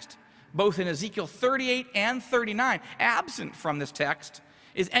text, both in Ezekiel 38 and 39, absent from this text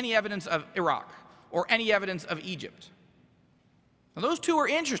is any evidence of Iraq or any evidence of Egypt. Now, those two are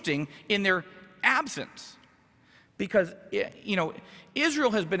interesting in their absence because,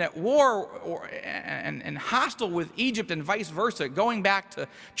 Israel has been at war and hostile with Egypt and vice versa, going back to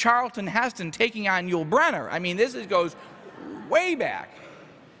Charlton Heston taking on Yul Brynner. I mean, this goes way back.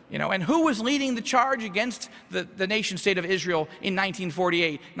 And who was leading the charge against the nation-state of Israel in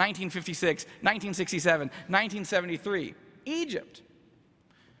 1948, 1956, 1967, 1973? Egypt.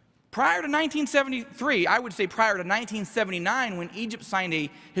 Prior to 1973, I would say prior to 1979, when Egypt signed a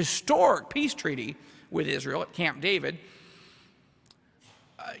historic peace treaty with Israel at Camp David,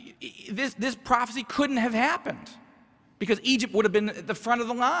 this prophecy couldn't have happened. because Egypt would have been at the front of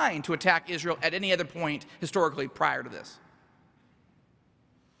the line to attack Israel at any other point historically prior to this.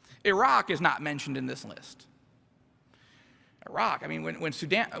 Iraq is not mentioned in this list. Iraq, I mean, when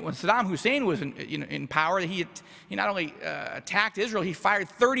Saddam Hussein was in power, he not only attacked Israel, he fired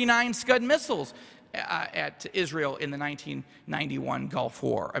 39 Scud missiles at Israel in the 1991 Gulf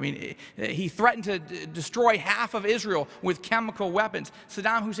War. I mean, he threatened to destroy half of Israel with chemical weapons.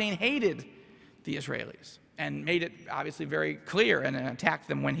 Saddam Hussein hated the Israelis and made it obviously very clear and attacked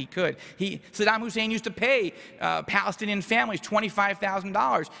them when he could. Saddam Hussein used to pay Palestinian families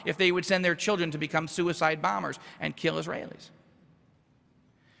 $25,000 if they would send their children to become suicide bombers and kill Israelis.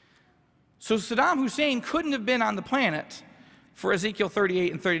 So Saddam Hussein couldn't have been on the planet for Ezekiel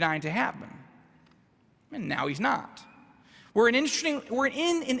 38 and 39 to happen. And now he's not. We're in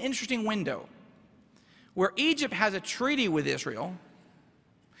an interesting window where Egypt has a treaty with Israel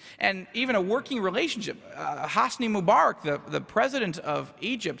and even a working relationship. Hosni Mubarak, the president of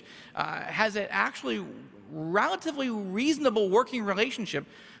Egypt, has an actually relatively reasonable working relationship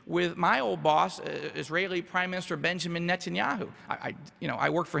with my old boss, Israeli Prime Minister Benjamin Netanyahu. I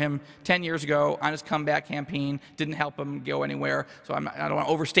worked for him 10 years ago on his comeback campaign, didn't help him go anywhere, so I don't want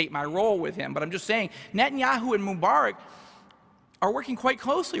to overstate my role with him, but I'm just saying Netanyahu and Mubarak are working quite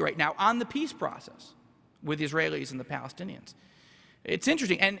closely right now on the peace process with the Israelis and the Palestinians. It's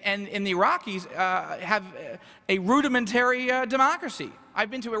interesting, and the Iraqis have a rudimentary democracy. I've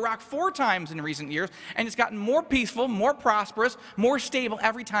been to Iraq 4 times in recent years, and it's gotten more peaceful, more prosperous, more stable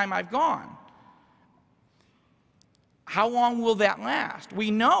every time I've gone. How long will that last?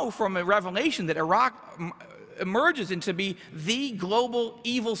 We know from a revelation that Iraq emerges into be the global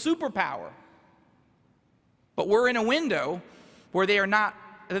evil superpower. But we're in a window where they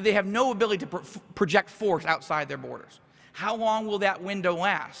have no ability to project force outside their borders. How long will that window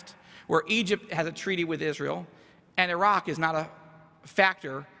last, where Egypt has a treaty with Israel and Iraq is not a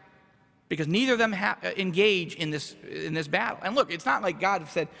factor because neither of them engage in this battle? And look, it's not like God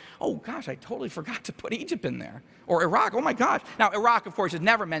said, oh gosh, I totally forgot to put Egypt in there, or Iraq, oh my gosh. Now Iraq, of course, is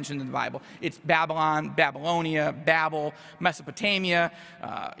never mentioned in the Bible. It's Babylon, Babylonia, Babel, Mesopotamia,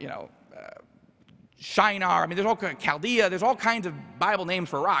 Shinar. I mean, there's all kinds of Chaldea. There's all kinds of Bible names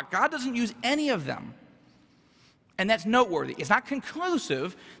for Iraq. God doesn't use any of them. And that's noteworthy. It's not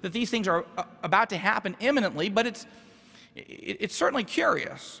conclusive that these things are about to happen imminently, but it's certainly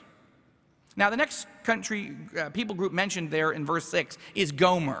curious. Now, the next country, people group mentioned there in verse 6 is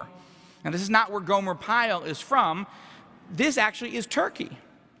Gomer. Now, this is not where Gomer Pyle is from. This actually is Turkey.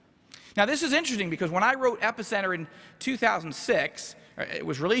 Now, this is interesting because when I wrote Epicenter in 2006, it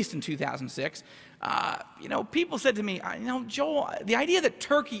was released in 2006, people said to me, Joel, the idea that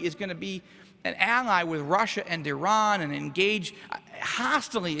Turkey is going to be an ally with Russia and Iran and engage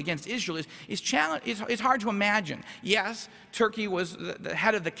hostilely against Israel is hard to imagine. Yes, Turkey was the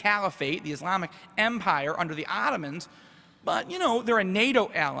head of the caliphate, the Islamic Empire under the Ottomans, but they're a NATO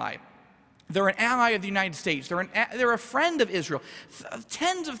ally. They're an ally of the United States. They're a friend of Israel.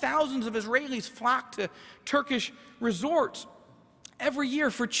 Tens of thousands of Israelis flock to Turkish resorts every year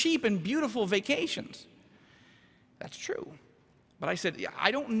for cheap and beautiful vacations. That's true. But I said,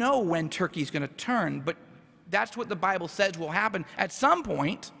 I don't know when Turkey's going to turn, but that's what the Bible says will happen at some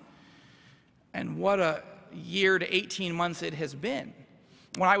point. And what a year to 18 months it has been.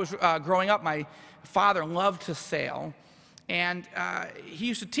 When I was growing up, my father loved to sail. And he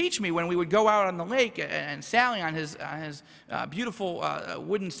used to teach me when we would go out on the lake and sailing on his beautiful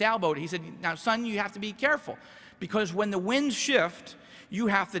wooden sailboat. He said, now, son, you have to be careful, because when the winds shift, you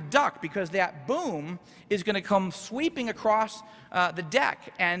have to duck, because that boom is going to come sweeping across the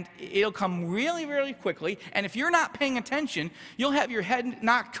deck, and it'll come really, really quickly. And if you're not paying attention, you'll have your head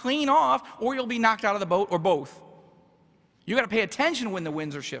knocked clean off, or you'll be knocked out of the boat, or both. You got to pay attention when the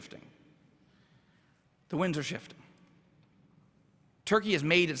winds are shifting. The winds are shifting. Turkey has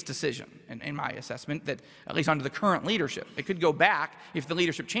made its decision, in my assessment, that at least under the current leadership, it could go back if the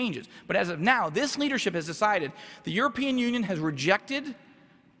leadership changes. But as of now, this leadership has decided the European Union has rejected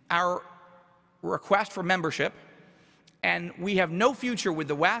our request for membership, and we have no future with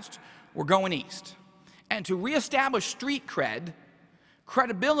the West. We're going east. And to reestablish street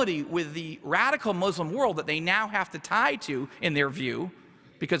credibility with the radical Muslim world that they now have to tie to, in their view,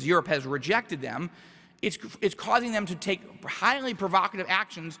 because Europe has rejected them, it's causing them to take highly provocative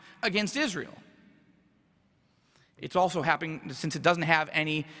actions against Israel. It's also happening, since it doesn't have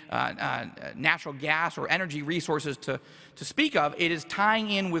any natural gas or energy resources to speak of, it is tying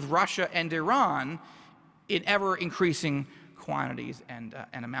in with Russia and Iran in ever-increasing quantities and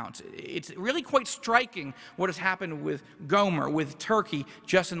amounts. It's really quite striking what has happened with Gomer, with Turkey,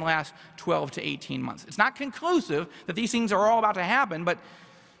 just in the last 12 to 18 months. It's not conclusive that these things are all about to happen, but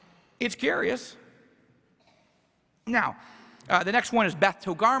it's curious. Now, the next one is Beth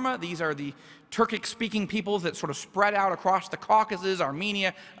Togarmah. These are the Turkic-speaking peoples that sort of spread out across the Caucasus,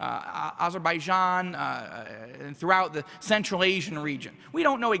 Armenia, Azerbaijan, and throughout the Central Asian region. We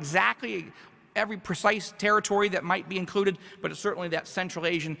don't know exactly every precise territory that might be included, but it's certainly that Central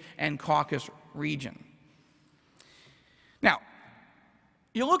Asian and Caucasus region. Now,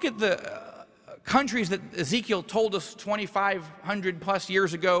 you look at the countries that Ezekiel told us 2,500 plus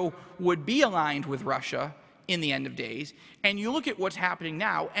years ago would be aligned with Russia in the end of days, and you look at what's happening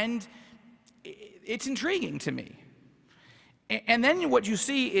now, and it's intriguing to me. And then what you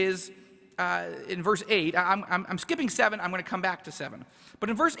see is in verse 8, I'm skipping 7, I'm going to come back to 7. But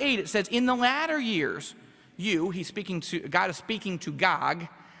in verse 8 it says, in the latter years, God is speaking to Gog,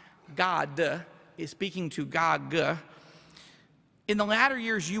 God is speaking to Gog, in the latter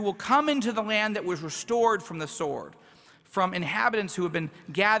years you will come into the land that was restored from the sword, from inhabitants who have been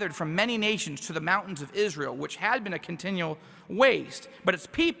gathered from many nations to the mountains of Israel, which had been a continual waste. But its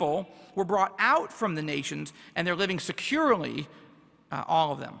people were brought out from the nations, and they're living securely,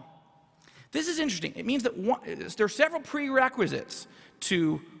 all of them. This is interesting. It means that there are several prerequisites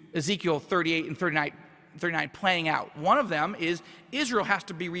to Ezekiel 38 and 39 playing out. One of them is Israel has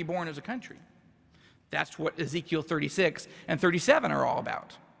to be reborn as a country. That's what Ezekiel 36 and 37 are all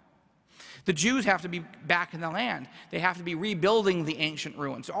about. The Jews have to be back in the land. They have to be rebuilding the ancient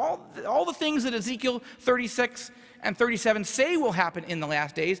ruins. All the things that Ezekiel 36 and 37 say will happen in the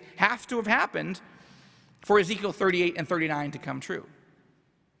last days have to have happened for Ezekiel 38 and 39 to come true.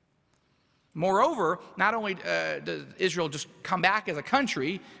 Moreover, not only does Israel just come back as a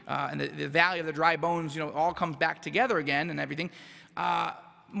country, and the valley of the dry bones, all comes back together again and everything.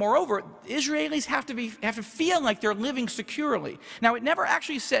 Moreover, Israelis have to feel like they're living securely. Now, it never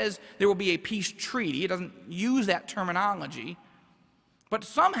actually says there will be a peace treaty. It doesn't use that terminology. But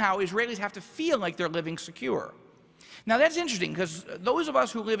somehow, Israelis have to feel like they're living secure. Now, that's interesting because those of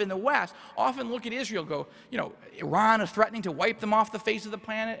us who live in the West often look at Israel and go, Iran is threatening to wipe them off the face of the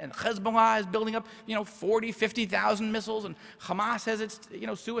planet, and Hezbollah is building up, 40, 50,000 missiles, and Hamas has its,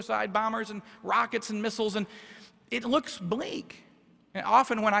 suicide bombers and rockets and missiles, and it looks bleak. And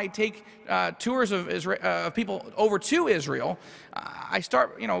often when I take tours of people over to Israel, I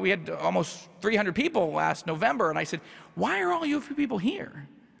start, we had almost 300 people last November, and I said, why are all you people here?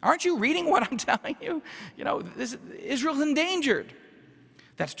 Aren't you reading what I'm telling you? Israel's endangered.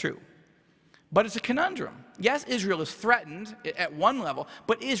 That's true. But it's a conundrum. Yes, Israel is threatened at one level,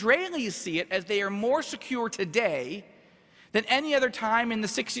 but Israelis see it as they are more secure today than any other time in the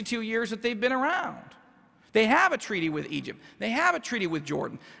 62 years that they've been around. They have a treaty with Egypt. They have a treaty with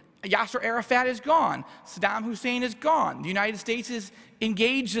Jordan. Yasser Arafat is gone. Saddam Hussein is gone. The United States is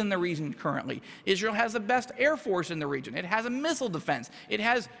engaged in the region currently. Israel has the best air force in the region. It has a missile defense. It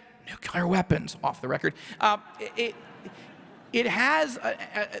has nuclear weapons, off the record. It has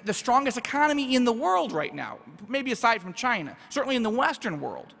the strongest economy in the world right now, maybe aside from China, certainly in the Western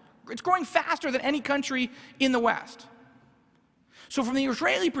world. It's growing faster than any country in the West. So from the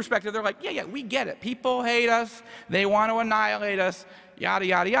Israeli perspective, they're like, yeah, we get it. People hate us. They want to annihilate us, yada,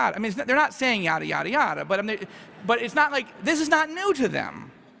 yada, yada. I mean, they're not saying yada, yada, yada, but it's not like, this is not new to them.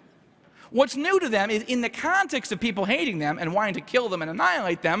 What's new to them is in the context of people hating them and wanting to kill them and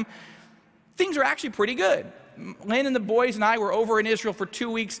annihilate them, things are actually pretty good. Lynn and the boys and I were over in Israel for 2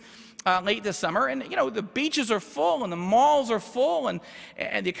 weeks late this summer, and the beaches are full and the malls are full and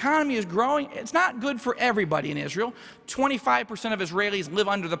the economy is growing. It's not good for everybody in Israel. 25% of Israelis live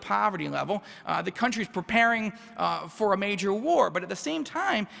under the poverty level. The country's preparing for a major war, but at the same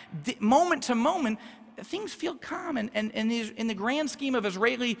time, moment to moment, things feel calm, and in the grand scheme of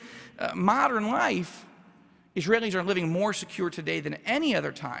Israeli modern life, Israelis are living more secure today than any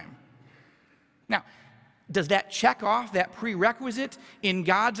other time. Now, does that check off that prerequisite in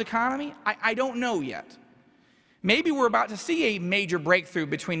God's economy? I don't know yet. Maybe we're about to see a major breakthrough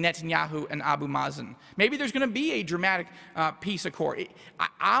between Netanyahu and Abu Mazen. Maybe there's going to be a dramatic peace accord.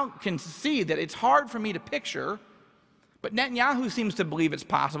 I can see that it's hard for me to picture, but Netanyahu seems to believe it's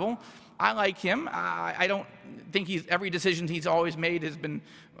possible. I like him. I don't think every decision he's always made has been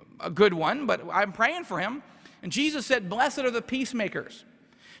a good one, but I'm praying for him. And Jesus said, blessed are the peacemakers.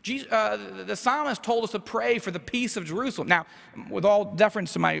 The psalmist told us to pray for the peace of Jerusalem. Now, with all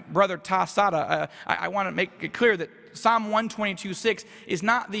deference to my brother Tassada, I want to make it clear that Psalm 122:6 is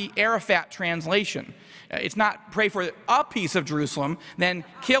not the Arafat translation. It's not pray for a piece of Jerusalem, then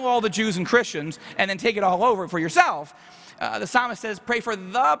kill all the Jews and Christians, and then take it all over for yourself. The psalmist says, pray for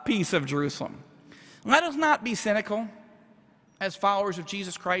the peace of Jerusalem. Let us not be cynical as followers of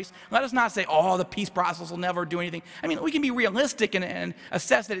Jesus Christ. Let us not say, oh, the peace process will never do anything. I mean, we can be realistic and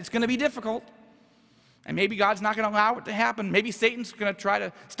assess that it's going to be difficult. And maybe God's not going to allow it to happen. Maybe Satan's going to try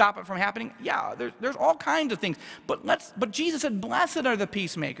to stop it from happening. Yeah, there's all kinds of things. But Jesus said, blessed are the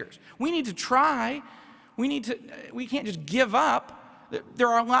peacemakers. We need to try. We can't just give up. There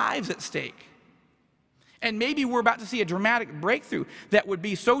are lives at stake. And maybe we're about to see a dramatic breakthrough that would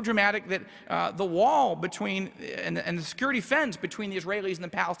be so dramatic that the wall between and the security fence between the Israelis and the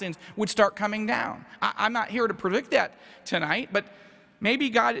Palestinians would start coming down. I'm not here to predict that tonight, but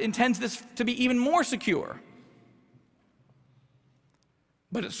maybe God intends this to be even more secure.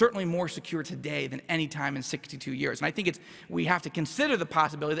 But it's certainly more secure today than any time in 62 years. And I think we have to consider the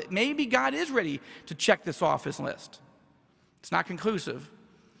possibility that maybe God is ready to check this off his list. It's not conclusive,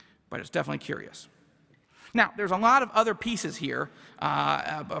 but it's definitely curious. Now, there's a lot of other pieces here.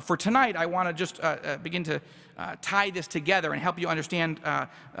 For tonight, I want to just begin to tie this together and help you understand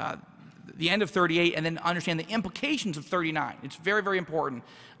the end of 38 and then understand the implications of 39. It's very, very important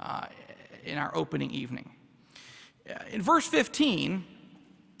in our opening evening. In verse 15,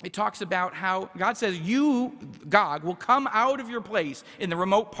 it talks about how God says, you, Gog, will come out of your place in the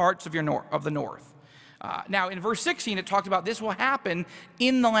remote parts of the north. Now, in verse 16, it talks about this will happen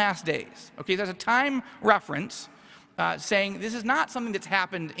in the last days. Okay, there's a time reference saying this is not something that's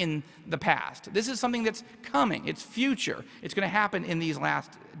happened in the past. This is something that's coming. It's future. It's going to happen in these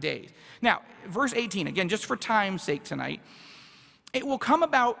last days. Now, verse 18, again, just for time's sake tonight, it will come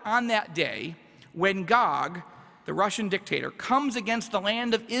about on that day when Gog, the Russian dictator, comes against the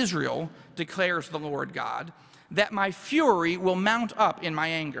land of Israel, declares the Lord God, that my fury will mount up in my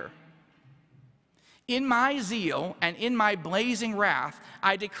anger. In my zeal and in my blazing wrath,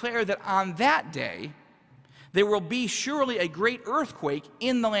 I declare that on that day there will be surely a great earthquake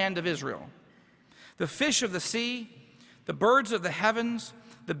in the land of Israel. The fish of the sea, the birds of the heavens,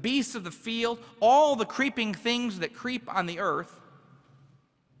 the beasts of the field, all the creeping things that creep on the earth,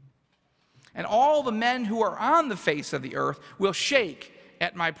 and all the men who are on the face of the earth will shake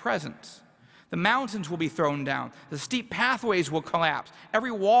at my presence. The mountains will be thrown down. The steep pathways will collapse.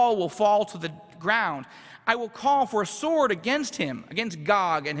 Every wall will fall to the ground. I will call for a sword against him, against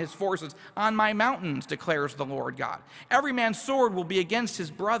Gog and his forces, on my mountains, declares the Lord God. Every man's sword will be against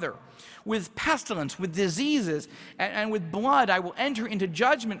his brother. With pestilence, with diseases, and with blood I will enter into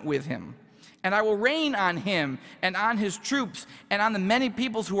judgment with him. And I will rain on him and on his troops and on the many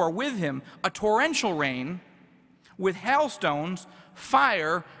peoples who are with him, a torrential rain with hailstones,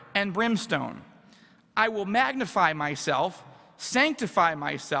 fire, and brimstone. I will magnify myself, sanctify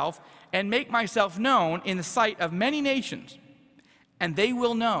myself, and make myself known in the sight of many nations, and they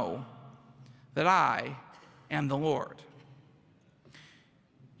will know that I am the Lord.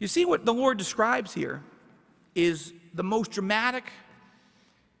 You see, what the Lord describes here is the most dramatic,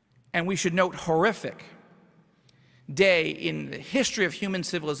 and we should note horrific, day in the history of human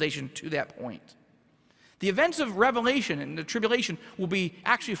civilization to that point. The events of Revelation and the tribulation will be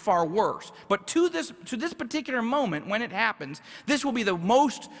actually far worse. But to this particular moment, when it happens, this will be the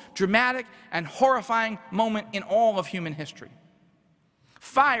most dramatic and horrifying moment in all of human history.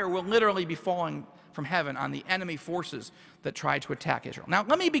 Fire will literally be falling from heaven on the enemy forces that try to attack Israel. Now,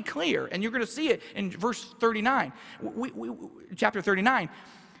 let me be clear, and you're going to see it in verse 39, chapter 39.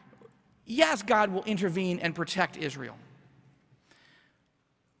 Yes, God will intervene and protect Israel.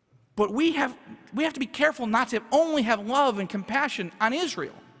 But we have to be careful not to only have love and compassion on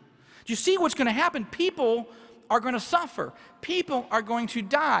Israel. Do you see what's going to happen? People are going to suffer. People are going to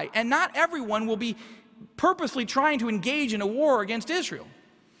die. And not everyone will be purposely trying to engage in a war against Israel.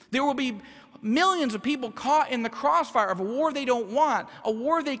 There will be millions of people caught in the crossfire of a war they don't want, a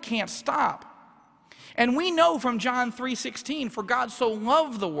war they can't stop. And we know from John 3:16, for God so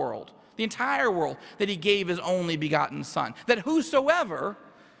loved the world, the entire world, that he gave his only begotten Son, that whosoever,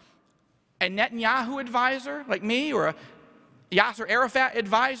 a Netanyahu advisor like me, or a Yasser Arafat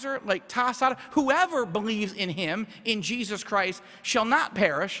advisor like Tassad, whoever believes in him, in Jesus Christ, shall not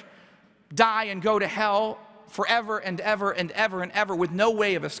perish, die and go to hell forever and ever and ever and ever with no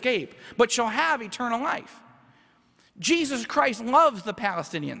way of escape, but shall have eternal life. Jesus Christ loves the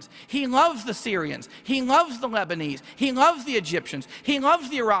Palestinians. He loves the Syrians. He loves the Lebanese. He loves the Egyptians. He loves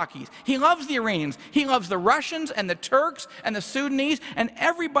the Iraqis. He loves the Iranians. He loves the Russians and the Turks and the Sudanese and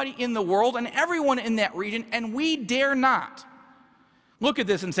everybody in the world and everyone in that region, and we dare not look at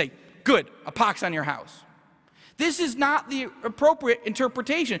this and say, good, a pox on your house. This is not the appropriate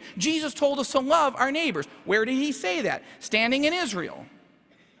interpretation. Jesus told us to love our neighbors. Where did he say that? Standing in Israel.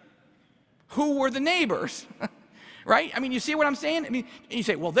 Who were the neighbors? Right? I mean, you see what I'm saying? I mean, you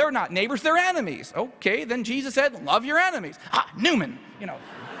say, well, they're not neighbors, they're enemies. Okay, then Jesus said, love your enemies. Newman, you know.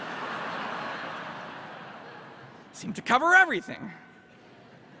 Seemed to cover everything.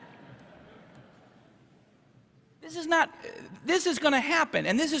 This is going to happen,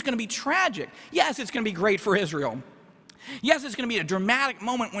 and this is going to be tragic. Yes, it's going to be great for Israel. Yes, it's going to be a dramatic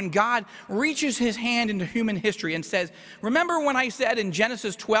moment when God reaches his hand into human history and says, remember when I said in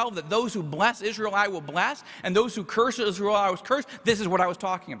Genesis 12 that those who bless Israel I will bless, and those who curse Israel I will curse? This is what I was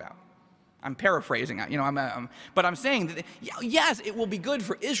talking about. I'm paraphrasing, you know, but I'm saying that, yes, it will be good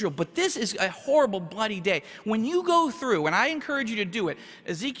for Israel, but this is a horrible, bloody day. When you go through, and I encourage you to do it,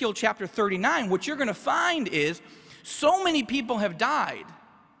 Ezekiel chapter 39, what you're going to find is so many people have died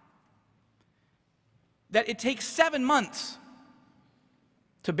that it takes 7 months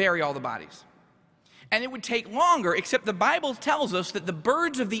to bury all the bodies. And it would take longer, except the Bible tells us that the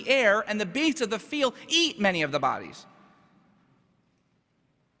birds of the air and the beasts of the field eat many of the bodies.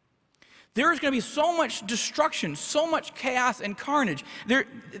 There is going to be so much destruction, so much chaos and carnage.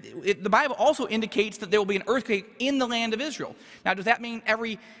 The Bible also indicates that there will be an earthquake in the land of Israel. Now, does that mean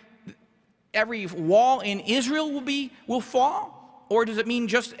every wall in Israel will fall? Or does it mean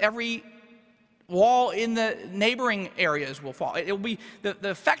just every wall in the neighboring areas will fall? It will be, the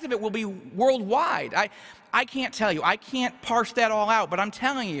effect of it will be worldwide. I can't tell you. I can't parse that all out, but I'm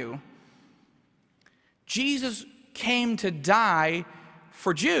telling you, Jesus came to die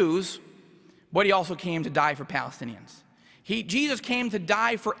for Jews, but he also came to die for Palestinians. Jesus came to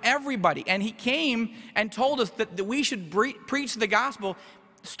die for everybody, and he came and told us that we should preach the gospel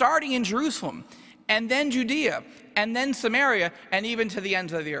starting in Jerusalem, and then Judea, and then Samaria, and even to the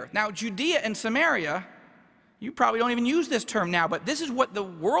ends of the earth. Now, Judea and Samaria, you probably don't even use this term now, but this is what the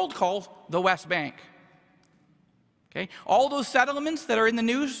world calls the West Bank. Okay? All those settlements that are in the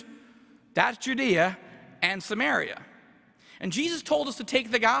news, that's Judea and Samaria. And Jesus told us to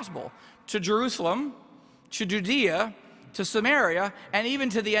take the gospel to Jerusalem, to Judea, to Samaria, and even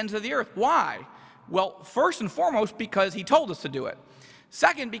to the ends of the earth. Why? Well, first and foremost, because he told us to do it.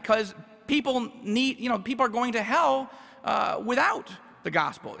 Second, because people are going to hell without the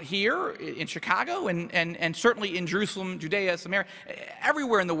gospel. Here in Chicago and certainly in Jerusalem, Judea, Samaria,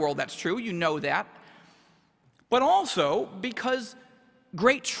 everywhere in the world that's true, you know that. But also because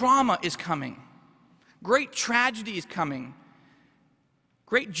great trauma is coming. Great tragedy is coming.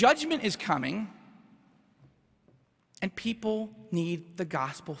 Great judgment is coming. And people need the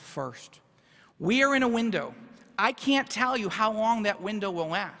gospel first. We are in a window. I can't tell you how long that window will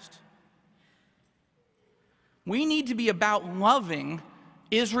last. We need to be about loving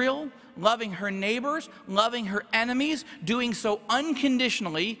Israel, loving her neighbors, loving her enemies, doing so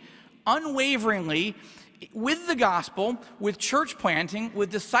unconditionally, unwaveringly, with the gospel, with church planting,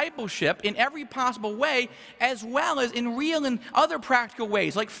 with discipleship in every possible way, as well as in real and other practical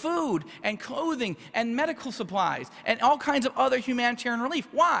ways, like food and clothing and medical supplies and all kinds of other humanitarian relief.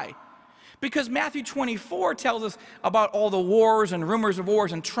 Why? Because Matthew 24 tells us about all the wars and rumors of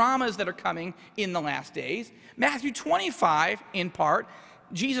wars and traumas that are coming in the last days. Matthew 25, in part,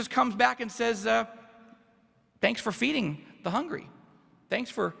 Jesus comes back and says, thanks for feeding the hungry.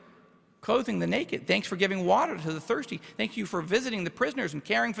 Thanks for clothing the naked. Thanks for giving water to the thirsty. Thank you for visiting the prisoners and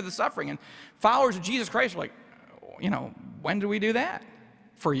caring for the suffering. And followers of Jesus Christ are like, when do we do that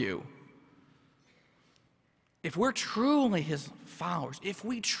for you? If we're truly his followers, if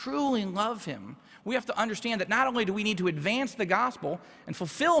we truly love him, we have to understand that not only do we need to advance the gospel and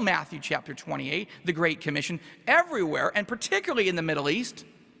fulfill Matthew chapter 28, the Great Commission, everywhere, and particularly in the Middle East,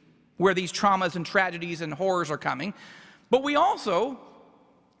 where these traumas and tragedies and horrors are coming, but we also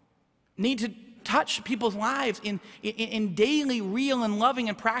need to touch people's lives in daily, real, and loving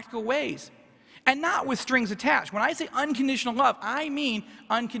and practical ways. And not with strings attached. When I say unconditional love, I mean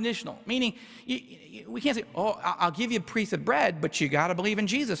unconditional. Meaning, we can't say, oh, I'll give you a piece of bread, but you got to believe in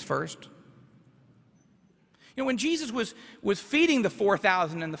Jesus first. When Jesus was feeding the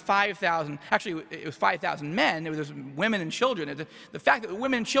 4,000 and the 5,000, actually it was 5,000 men, there was women and children. The fact that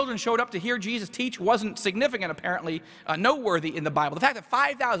women and children showed up to hear Jesus teach wasn't significant, apparently, noteworthy in the Bible. The fact that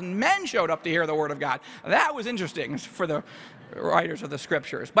 5,000 men showed up to hear the word of God, that was interesting for the writers of the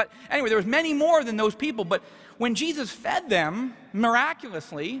scriptures. But anyway, there was many more than those people. But when Jesus fed them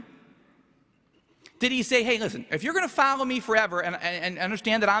miraculously, did he say, hey, listen, if you're going to follow me forever and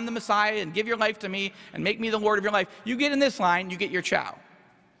understand that I'm the Messiah and give your life to me and make me the Lord of your life, you get in this line, you get your chow.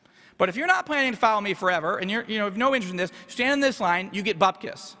 But if you're not planning to follow me forever and you have no interest in this, stand in this line, you get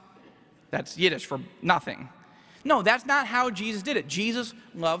bupkis. That's Yiddish for nothing. No, that's not how Jesus did it. Jesus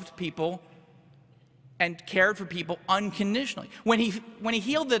loved people and cared for people unconditionally. When he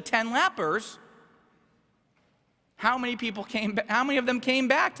healed the 10 lepers, how many of them came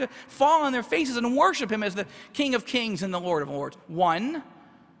back to fall on their faces and worship him as the King of Kings and the Lord of Lords? One.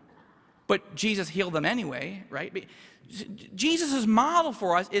 But Jesus healed them anyway, right? Jesus' model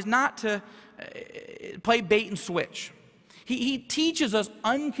for us is not to play bait and switch. He teaches us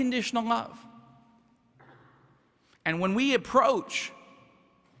unconditional love. And when we approach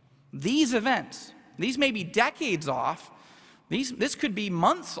these events, these may be decades off, this could be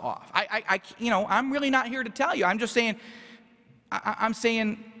months off. I'm really not here to tell you. I'm just saying, I'm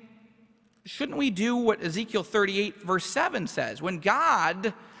saying, shouldn't we do what Ezekiel 38 verse 7 says? When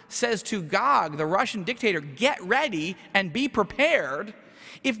God says to Magog, the Russian dictator, get ready and be prepared,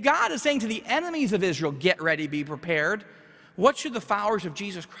 if God is saying to the enemies of Israel, get ready, be prepared, what should the followers of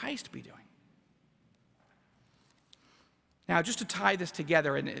Jesus Christ be doing? Now, just to tie this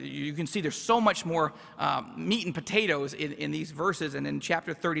together, and you can see there's so much more meat and potatoes in these verses and in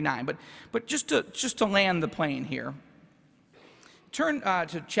chapter 39, but just to land the plane here, turn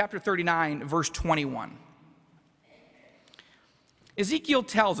to chapter 39, verse 21. Ezekiel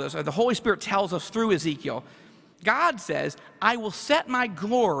tells us, or the Holy Spirit tells us through Ezekiel, God says, I will set my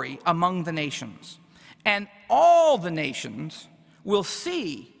glory among the nations, and all the nations will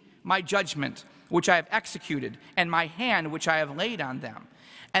see my judgment which I have executed, and my hand which I have laid on them.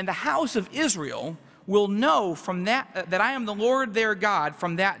 And the house of Israel will know from that I am the Lord their God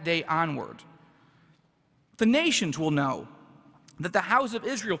from that day onward. The nations will know that the house of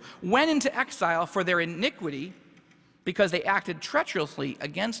Israel went into exile for their iniquity, because they acted treacherously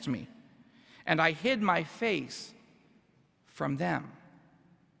against me, and I hid my face from them.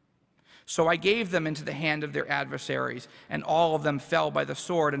 So I gave them into the hand of their adversaries, and all of them fell by the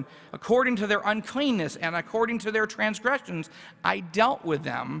sword. And according to their uncleanness and according to their transgressions, I dealt with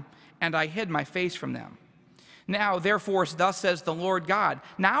them, and I hid my face from them. Now, therefore, thus says the Lord God,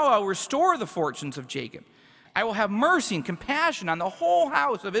 now I'll restore the fortunes of Jacob. I will have mercy and compassion on the whole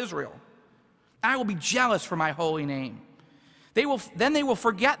house of Israel. I will be jealous for my holy name. Then they will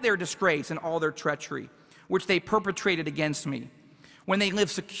forget their disgrace and all their treachery, which they perpetrated against me, when they live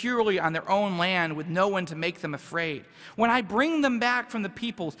securely on their own land with no one to make them afraid. When I bring them back from the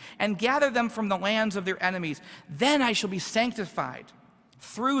peoples and gather them from the lands of their enemies, then I shall be sanctified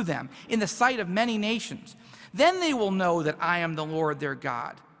through them in the sight of many nations. Then they will know that I am the Lord their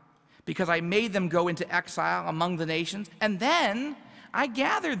God, because I made them go into exile among the nations, and then I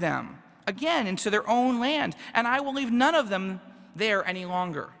gathered them again into their own land, and I will leave none of them there any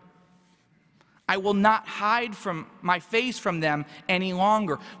longer. I will not hide from my face from them any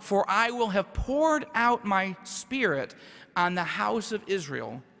longer, for I will have poured out my spirit on the house of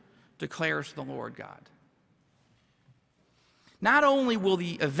Israel, declares the Lord God. Not only will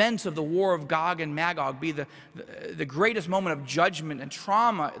the events of the war of Gog and Magog be the greatest moment of judgment and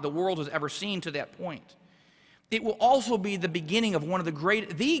trauma the world has ever seen to that point, it will also be the beginning of one of the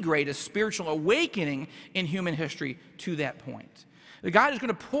greatest spiritual awakening in human history to that point. God is going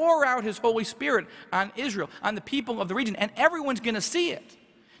to pour out his Holy Spirit on Israel, on the people of the region, and everyone's going to see it.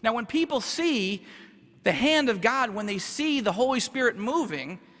 Now, when people see the hand of God, when they see the Holy Spirit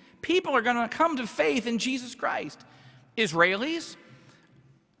moving, people are going to come to faith in Jesus Christ. Israelis,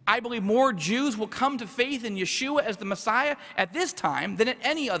 I believe more Jews will come to faith in Yeshua as the Messiah at this time than at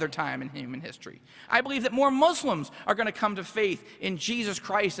any other time in human history. I believe that more Muslims are going to come to faith in Jesus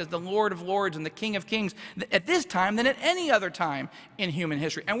Christ as the Lord of Lords and the King of Kings at this time than at any other time in human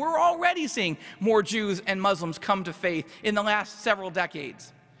history. And we're already seeing more Jews and Muslims come to faith in the last several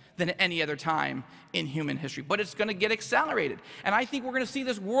decades than at any other time in human history. But it's going to get accelerated. And I think we're going to see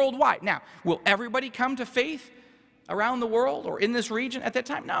this worldwide. Now, will everybody come to faith around the world or in this region at that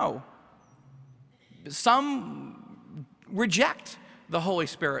time? No. Some reject the Holy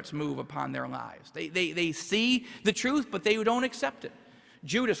Spirit's move upon their lives. They see the truth, but they don't accept it.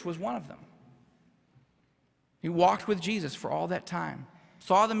 Judas was one of them. He walked with Jesus for all that time,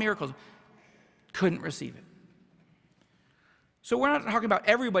 saw the miracles, couldn't receive it. So we're not talking about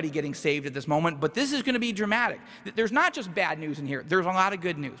everybody getting saved at this moment, but this is going to be dramatic. There's not just bad news in here. There's a lot of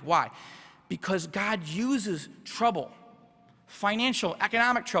good news. Why? Because God uses trouble, financial,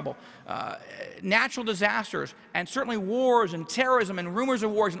 economic trouble, natural disasters, and certainly wars and terrorism and rumors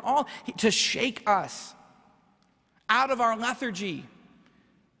of wars and all to shake us out of our lethargy,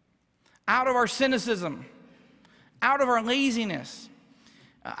 out of our cynicism, out of our laziness,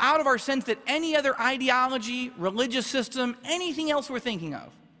 out of our sense that any other ideology, religious system, anything else we're thinking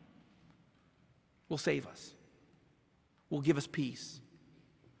of will save us, will give us peace.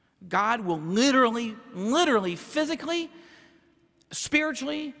 God will literally, physically,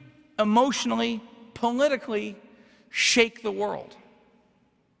 spiritually, emotionally, politically shake the world.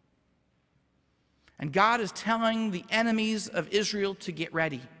 And God is telling the enemies of Israel to get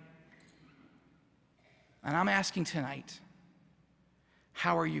ready. And I'm asking tonight,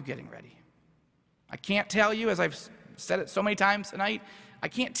 how are you getting ready? I can't tell you, as I've said it so many times tonight, I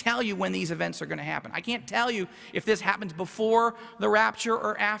can't tell you when these events are going to happen. I can't tell you if this happens before the rapture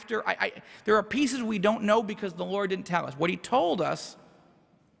or after. There are pieces we don't know because the Lord didn't tell us. What he told us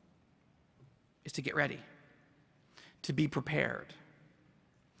is to get ready, to be prepared,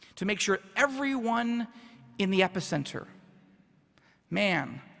 to make sure everyone in the epicenter,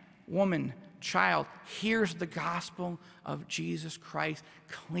 man, woman, child, hears the gospel of Jesus Christ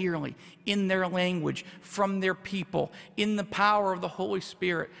clearly, in their language, from their people, in the power of the Holy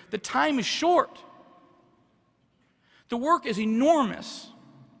Spirit. The time is short. The work is enormous.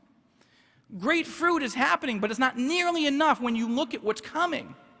 Great fruit is happening, but it's not nearly enough when you look at what's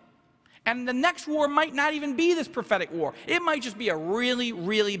coming. And the next war might not even be this prophetic war. It might just be a really,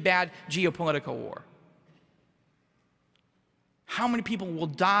 really bad geopolitical war. How many people will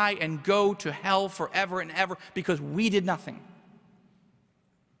die and go to hell forever and ever because we did nothing?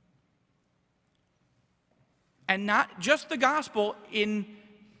 And not just the gospel in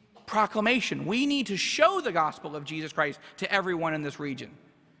proclamation. We need to show the gospel of Jesus Christ to everyone in this region.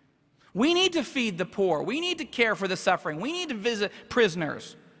 We need to feed the poor. We need to care for the suffering. We need to visit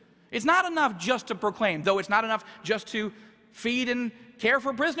prisoners. It's not enough just to proclaim, though it's not enough just to feed and care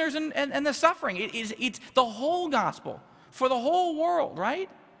for prisoners and the suffering. It's the whole gospel for the whole world, right?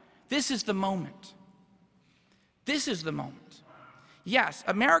 This is the moment. This is the moment. Yes,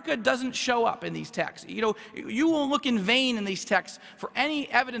 America doesn't show up in these texts. You know, you will look in vain in these texts for any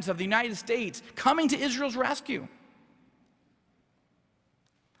evidence of the United States coming to Israel's rescue.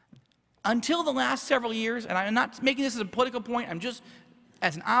 Until the last several years, and I'm not making this as a political point, I'm just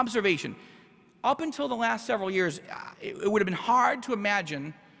as an observation, up until the last several years, it would have been hard to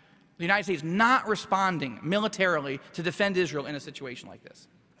imagine the United States not responding militarily to defend Israel in a situation like this.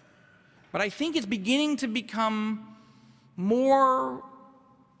 But I think it's beginning to become more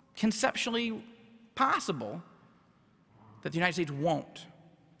conceptually possible that the United States won't,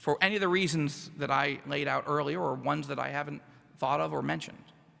 for any of the reasons that I laid out earlier or ones that I haven't thought of or mentioned.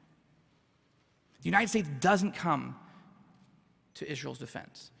 The United States doesn't come to Israel's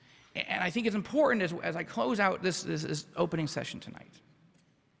defense. And I think it's important as I close out this opening session tonight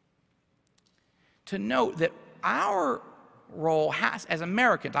to note that our role has, as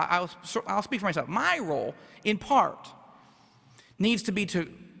Americans, I'll speak for myself, my role in part needs to be to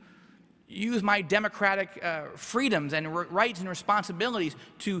use my democratic freedoms and rights and responsibilities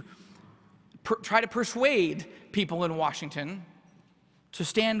to try to persuade people in Washington to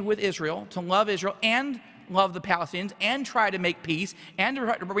stand with Israel, to love Israel and love the Palestinians, and try to make peace and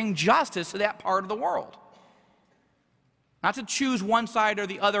to bring justice to that part of the world. Not to choose one side or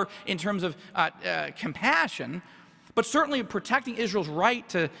the other in terms of compassion, but certainly protecting Israel's right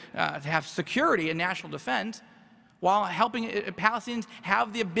to have security and national defense while helping Palestinians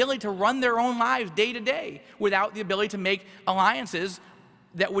have the ability to run their own lives day to day without the ability to make alliances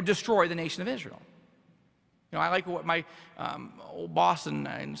that would destroy the nation of Israel. You know, I like what my old boss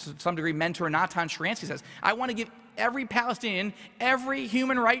and to some degree mentor, Natan Sharansky, says. I want to give every Palestinian every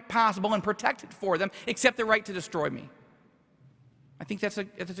human right possible and protect it for them except the right to destroy me. I think that's a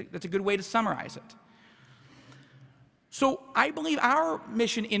good way to summarize it. So I believe our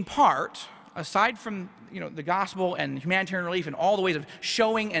mission in part, aside from the gospel and humanitarian relief and all the ways of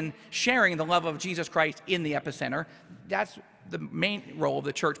showing and sharing the love of Jesus Christ in the epicenter, that's the main role of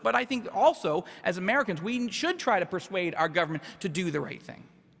the church. But I think also, as Americans, we should try to persuade our government to do the right thing,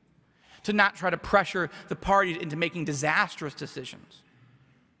 to not try to pressure the parties into making disastrous decisions.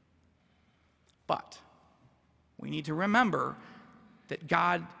 But we need to remember that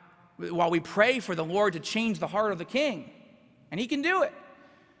God, while we pray for the Lord to change the heart of the king, and he can do it,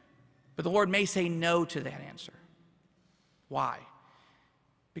 but the Lord may say no to that answer. Why?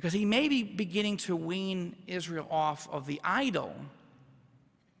 Because he may be beginning to wean Israel off of the idol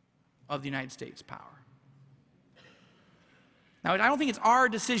of the United States power. Now, I don't think it's our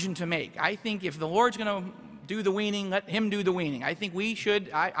decision to make. I think if the Lord's going to do the weaning, let him do the weaning. I think we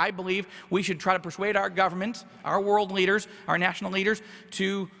should, I believe we should try to persuade our government, our world leaders, our national leaders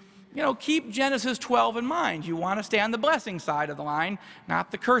to keep Genesis 12 in mind. You want to stay on the blessing side of the line,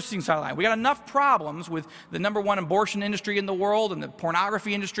 not the cursing side of the line. We got enough problems with the #1 abortion industry in the world and the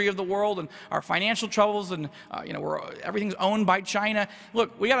pornography industry of the world and our financial troubles and everything's owned by China.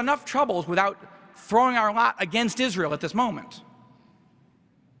 Look, we got enough troubles without throwing our lot against Israel at this moment.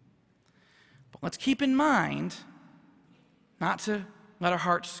 let's keep in mind not to let our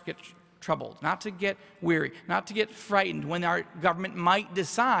hearts get troubled, not to get weary, not to get frightened when our government might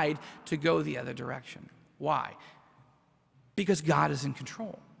decide to go the other direction. Why? Because God is in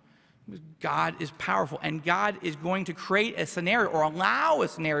control. God is powerful, and God is going to create a scenario or allow a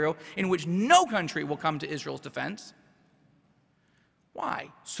scenario in which no country will come to Israel's defense. Why?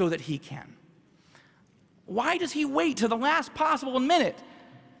 So that he can. Why does he wait to the last possible minute?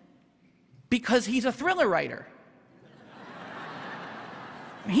 Because he's a thriller writer.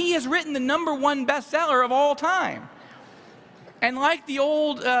 He has written the #1 bestseller of all time. And like the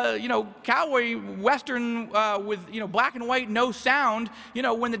old, cowboy western with, black and white, no sound,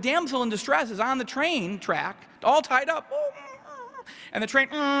 when the damsel in distress is on the train track, all tied up, and the train,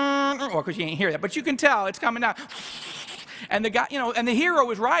 well, because you ain't hear that, but you can tell it's coming down. And the guy, and the hero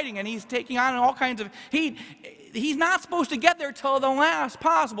is riding, and he's taking on all kinds of he's not supposed to get there till the last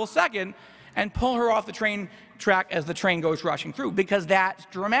possible second and pull her off the train track as the train goes rushing through, because that's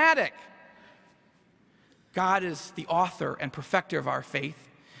dramatic. God is the author and perfecter of our faith,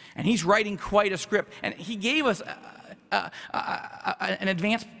 and he's writing quite a script. And he gave us an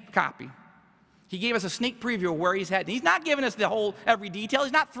advanced copy. He gave us a sneak preview of where he's headed. He's not giving us every detail.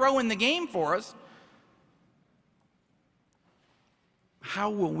 He's not throwing the game for us. How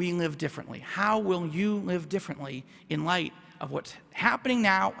will we live differently? How will you live differently in light of what's happening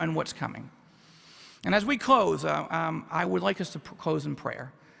now and what's coming? And as we close, I would like us to close in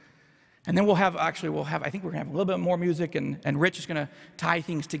prayer. And then I think we're going to have a little bit more music, and Rich is going to tie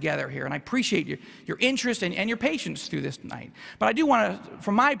things together here. And I appreciate your interest and your patience through this night. But I do want to,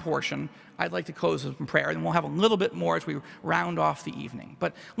 for my portion, I'd like to close in prayer, and we'll have a little bit more as we round off the evening.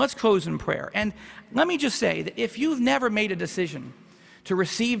 But let's close in prayer. And let me just say that if you've never made a decision to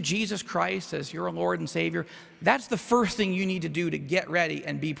receive Jesus Christ as your Lord and Savior, that's the first thing you need to do to get ready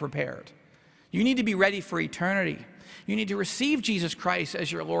and be prepared. You need to be ready for eternity. You need to receive Jesus Christ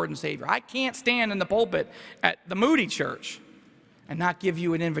as your Lord and Savior. I can't stand in the pulpit at the Moody Church and not give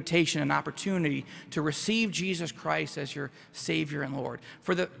you an invitation, an opportunity to receive Jesus Christ as your Savior and Lord.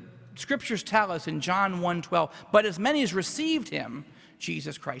 For the Scriptures tell us in John 1:12, but as many as received him,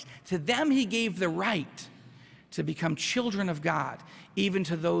 Jesus Christ, to them he gave the right to become children of God, even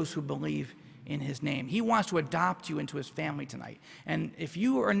to those who believe in his name. He wants to adopt you into his family tonight. And if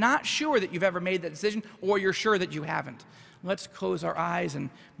you are not sure that you've ever made that decision, or you're sure that you haven't, let's close our eyes and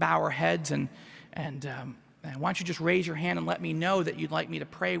bow our heads, and why don't you just raise your hand and let me know that you'd like me to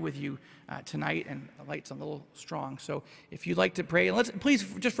pray with you tonight. And the light's a little strong, so if you'd like to pray, please,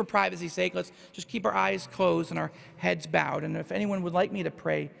 just for privacy's sake, let's just keep our eyes closed and our heads bowed. And if anyone would like me to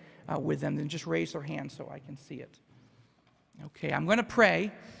pray with them, then just raise their hand so I can see it. Okay, I'm going to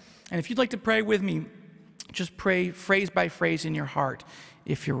pray. And if you'd like to pray with me, just pray phrase by phrase in your heart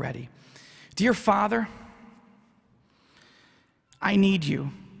if you're ready. Dear Father, I need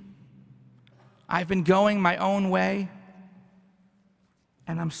you. I've been going my own way,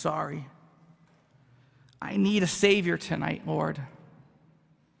 and I'm sorry. I need a Savior tonight, Lord.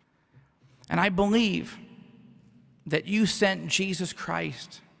 And I believe that you sent Jesus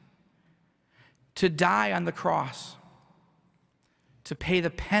Christ to die on the cross, to pay the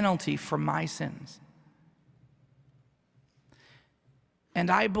penalty for my sins. And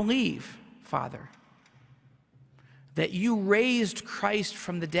I believe, Father, that you raised Christ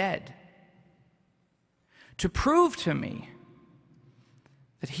from the dead to prove to me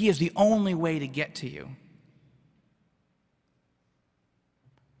that he is the only way to get to you.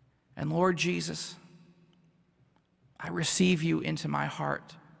 And Lord Jesus, I receive you into my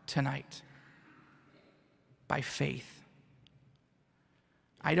heart tonight by faith.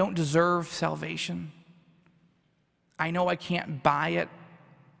 I don't deserve salvation. I know I can't buy it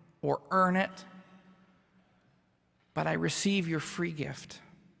or earn it, but I receive your free gift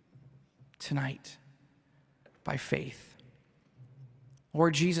tonight by faith.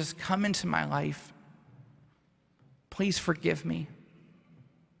 Lord Jesus, come into my life. Please forgive me.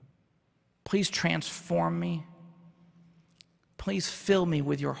 Please transform me. Please fill me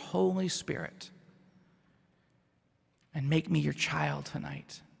with your Holy Spirit and make me your child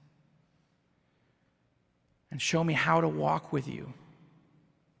tonight. And show me how to walk with you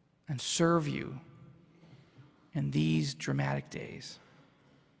and serve you in these dramatic days.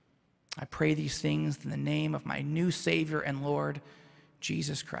 I pray these things in the name of my new Savior and Lord,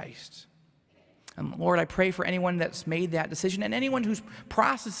 Jesus Christ. And Lord, I pray for anyone that's made that decision and anyone who's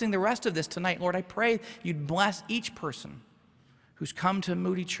processing the rest of this tonight. Lord, I pray you'd bless each person who's come to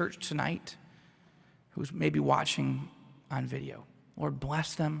Moody Church tonight, who's maybe watching on video. Lord,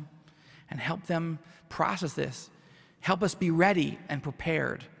 bless them and help them process this. Help us be ready and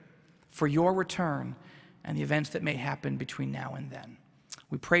prepared for your return and the events that may happen between now and then.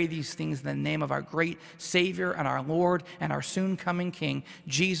 We pray these things in the name of our great Savior and our Lord and our soon coming King,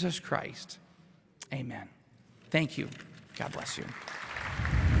 Jesus Christ. Amen. Thank you. God bless you.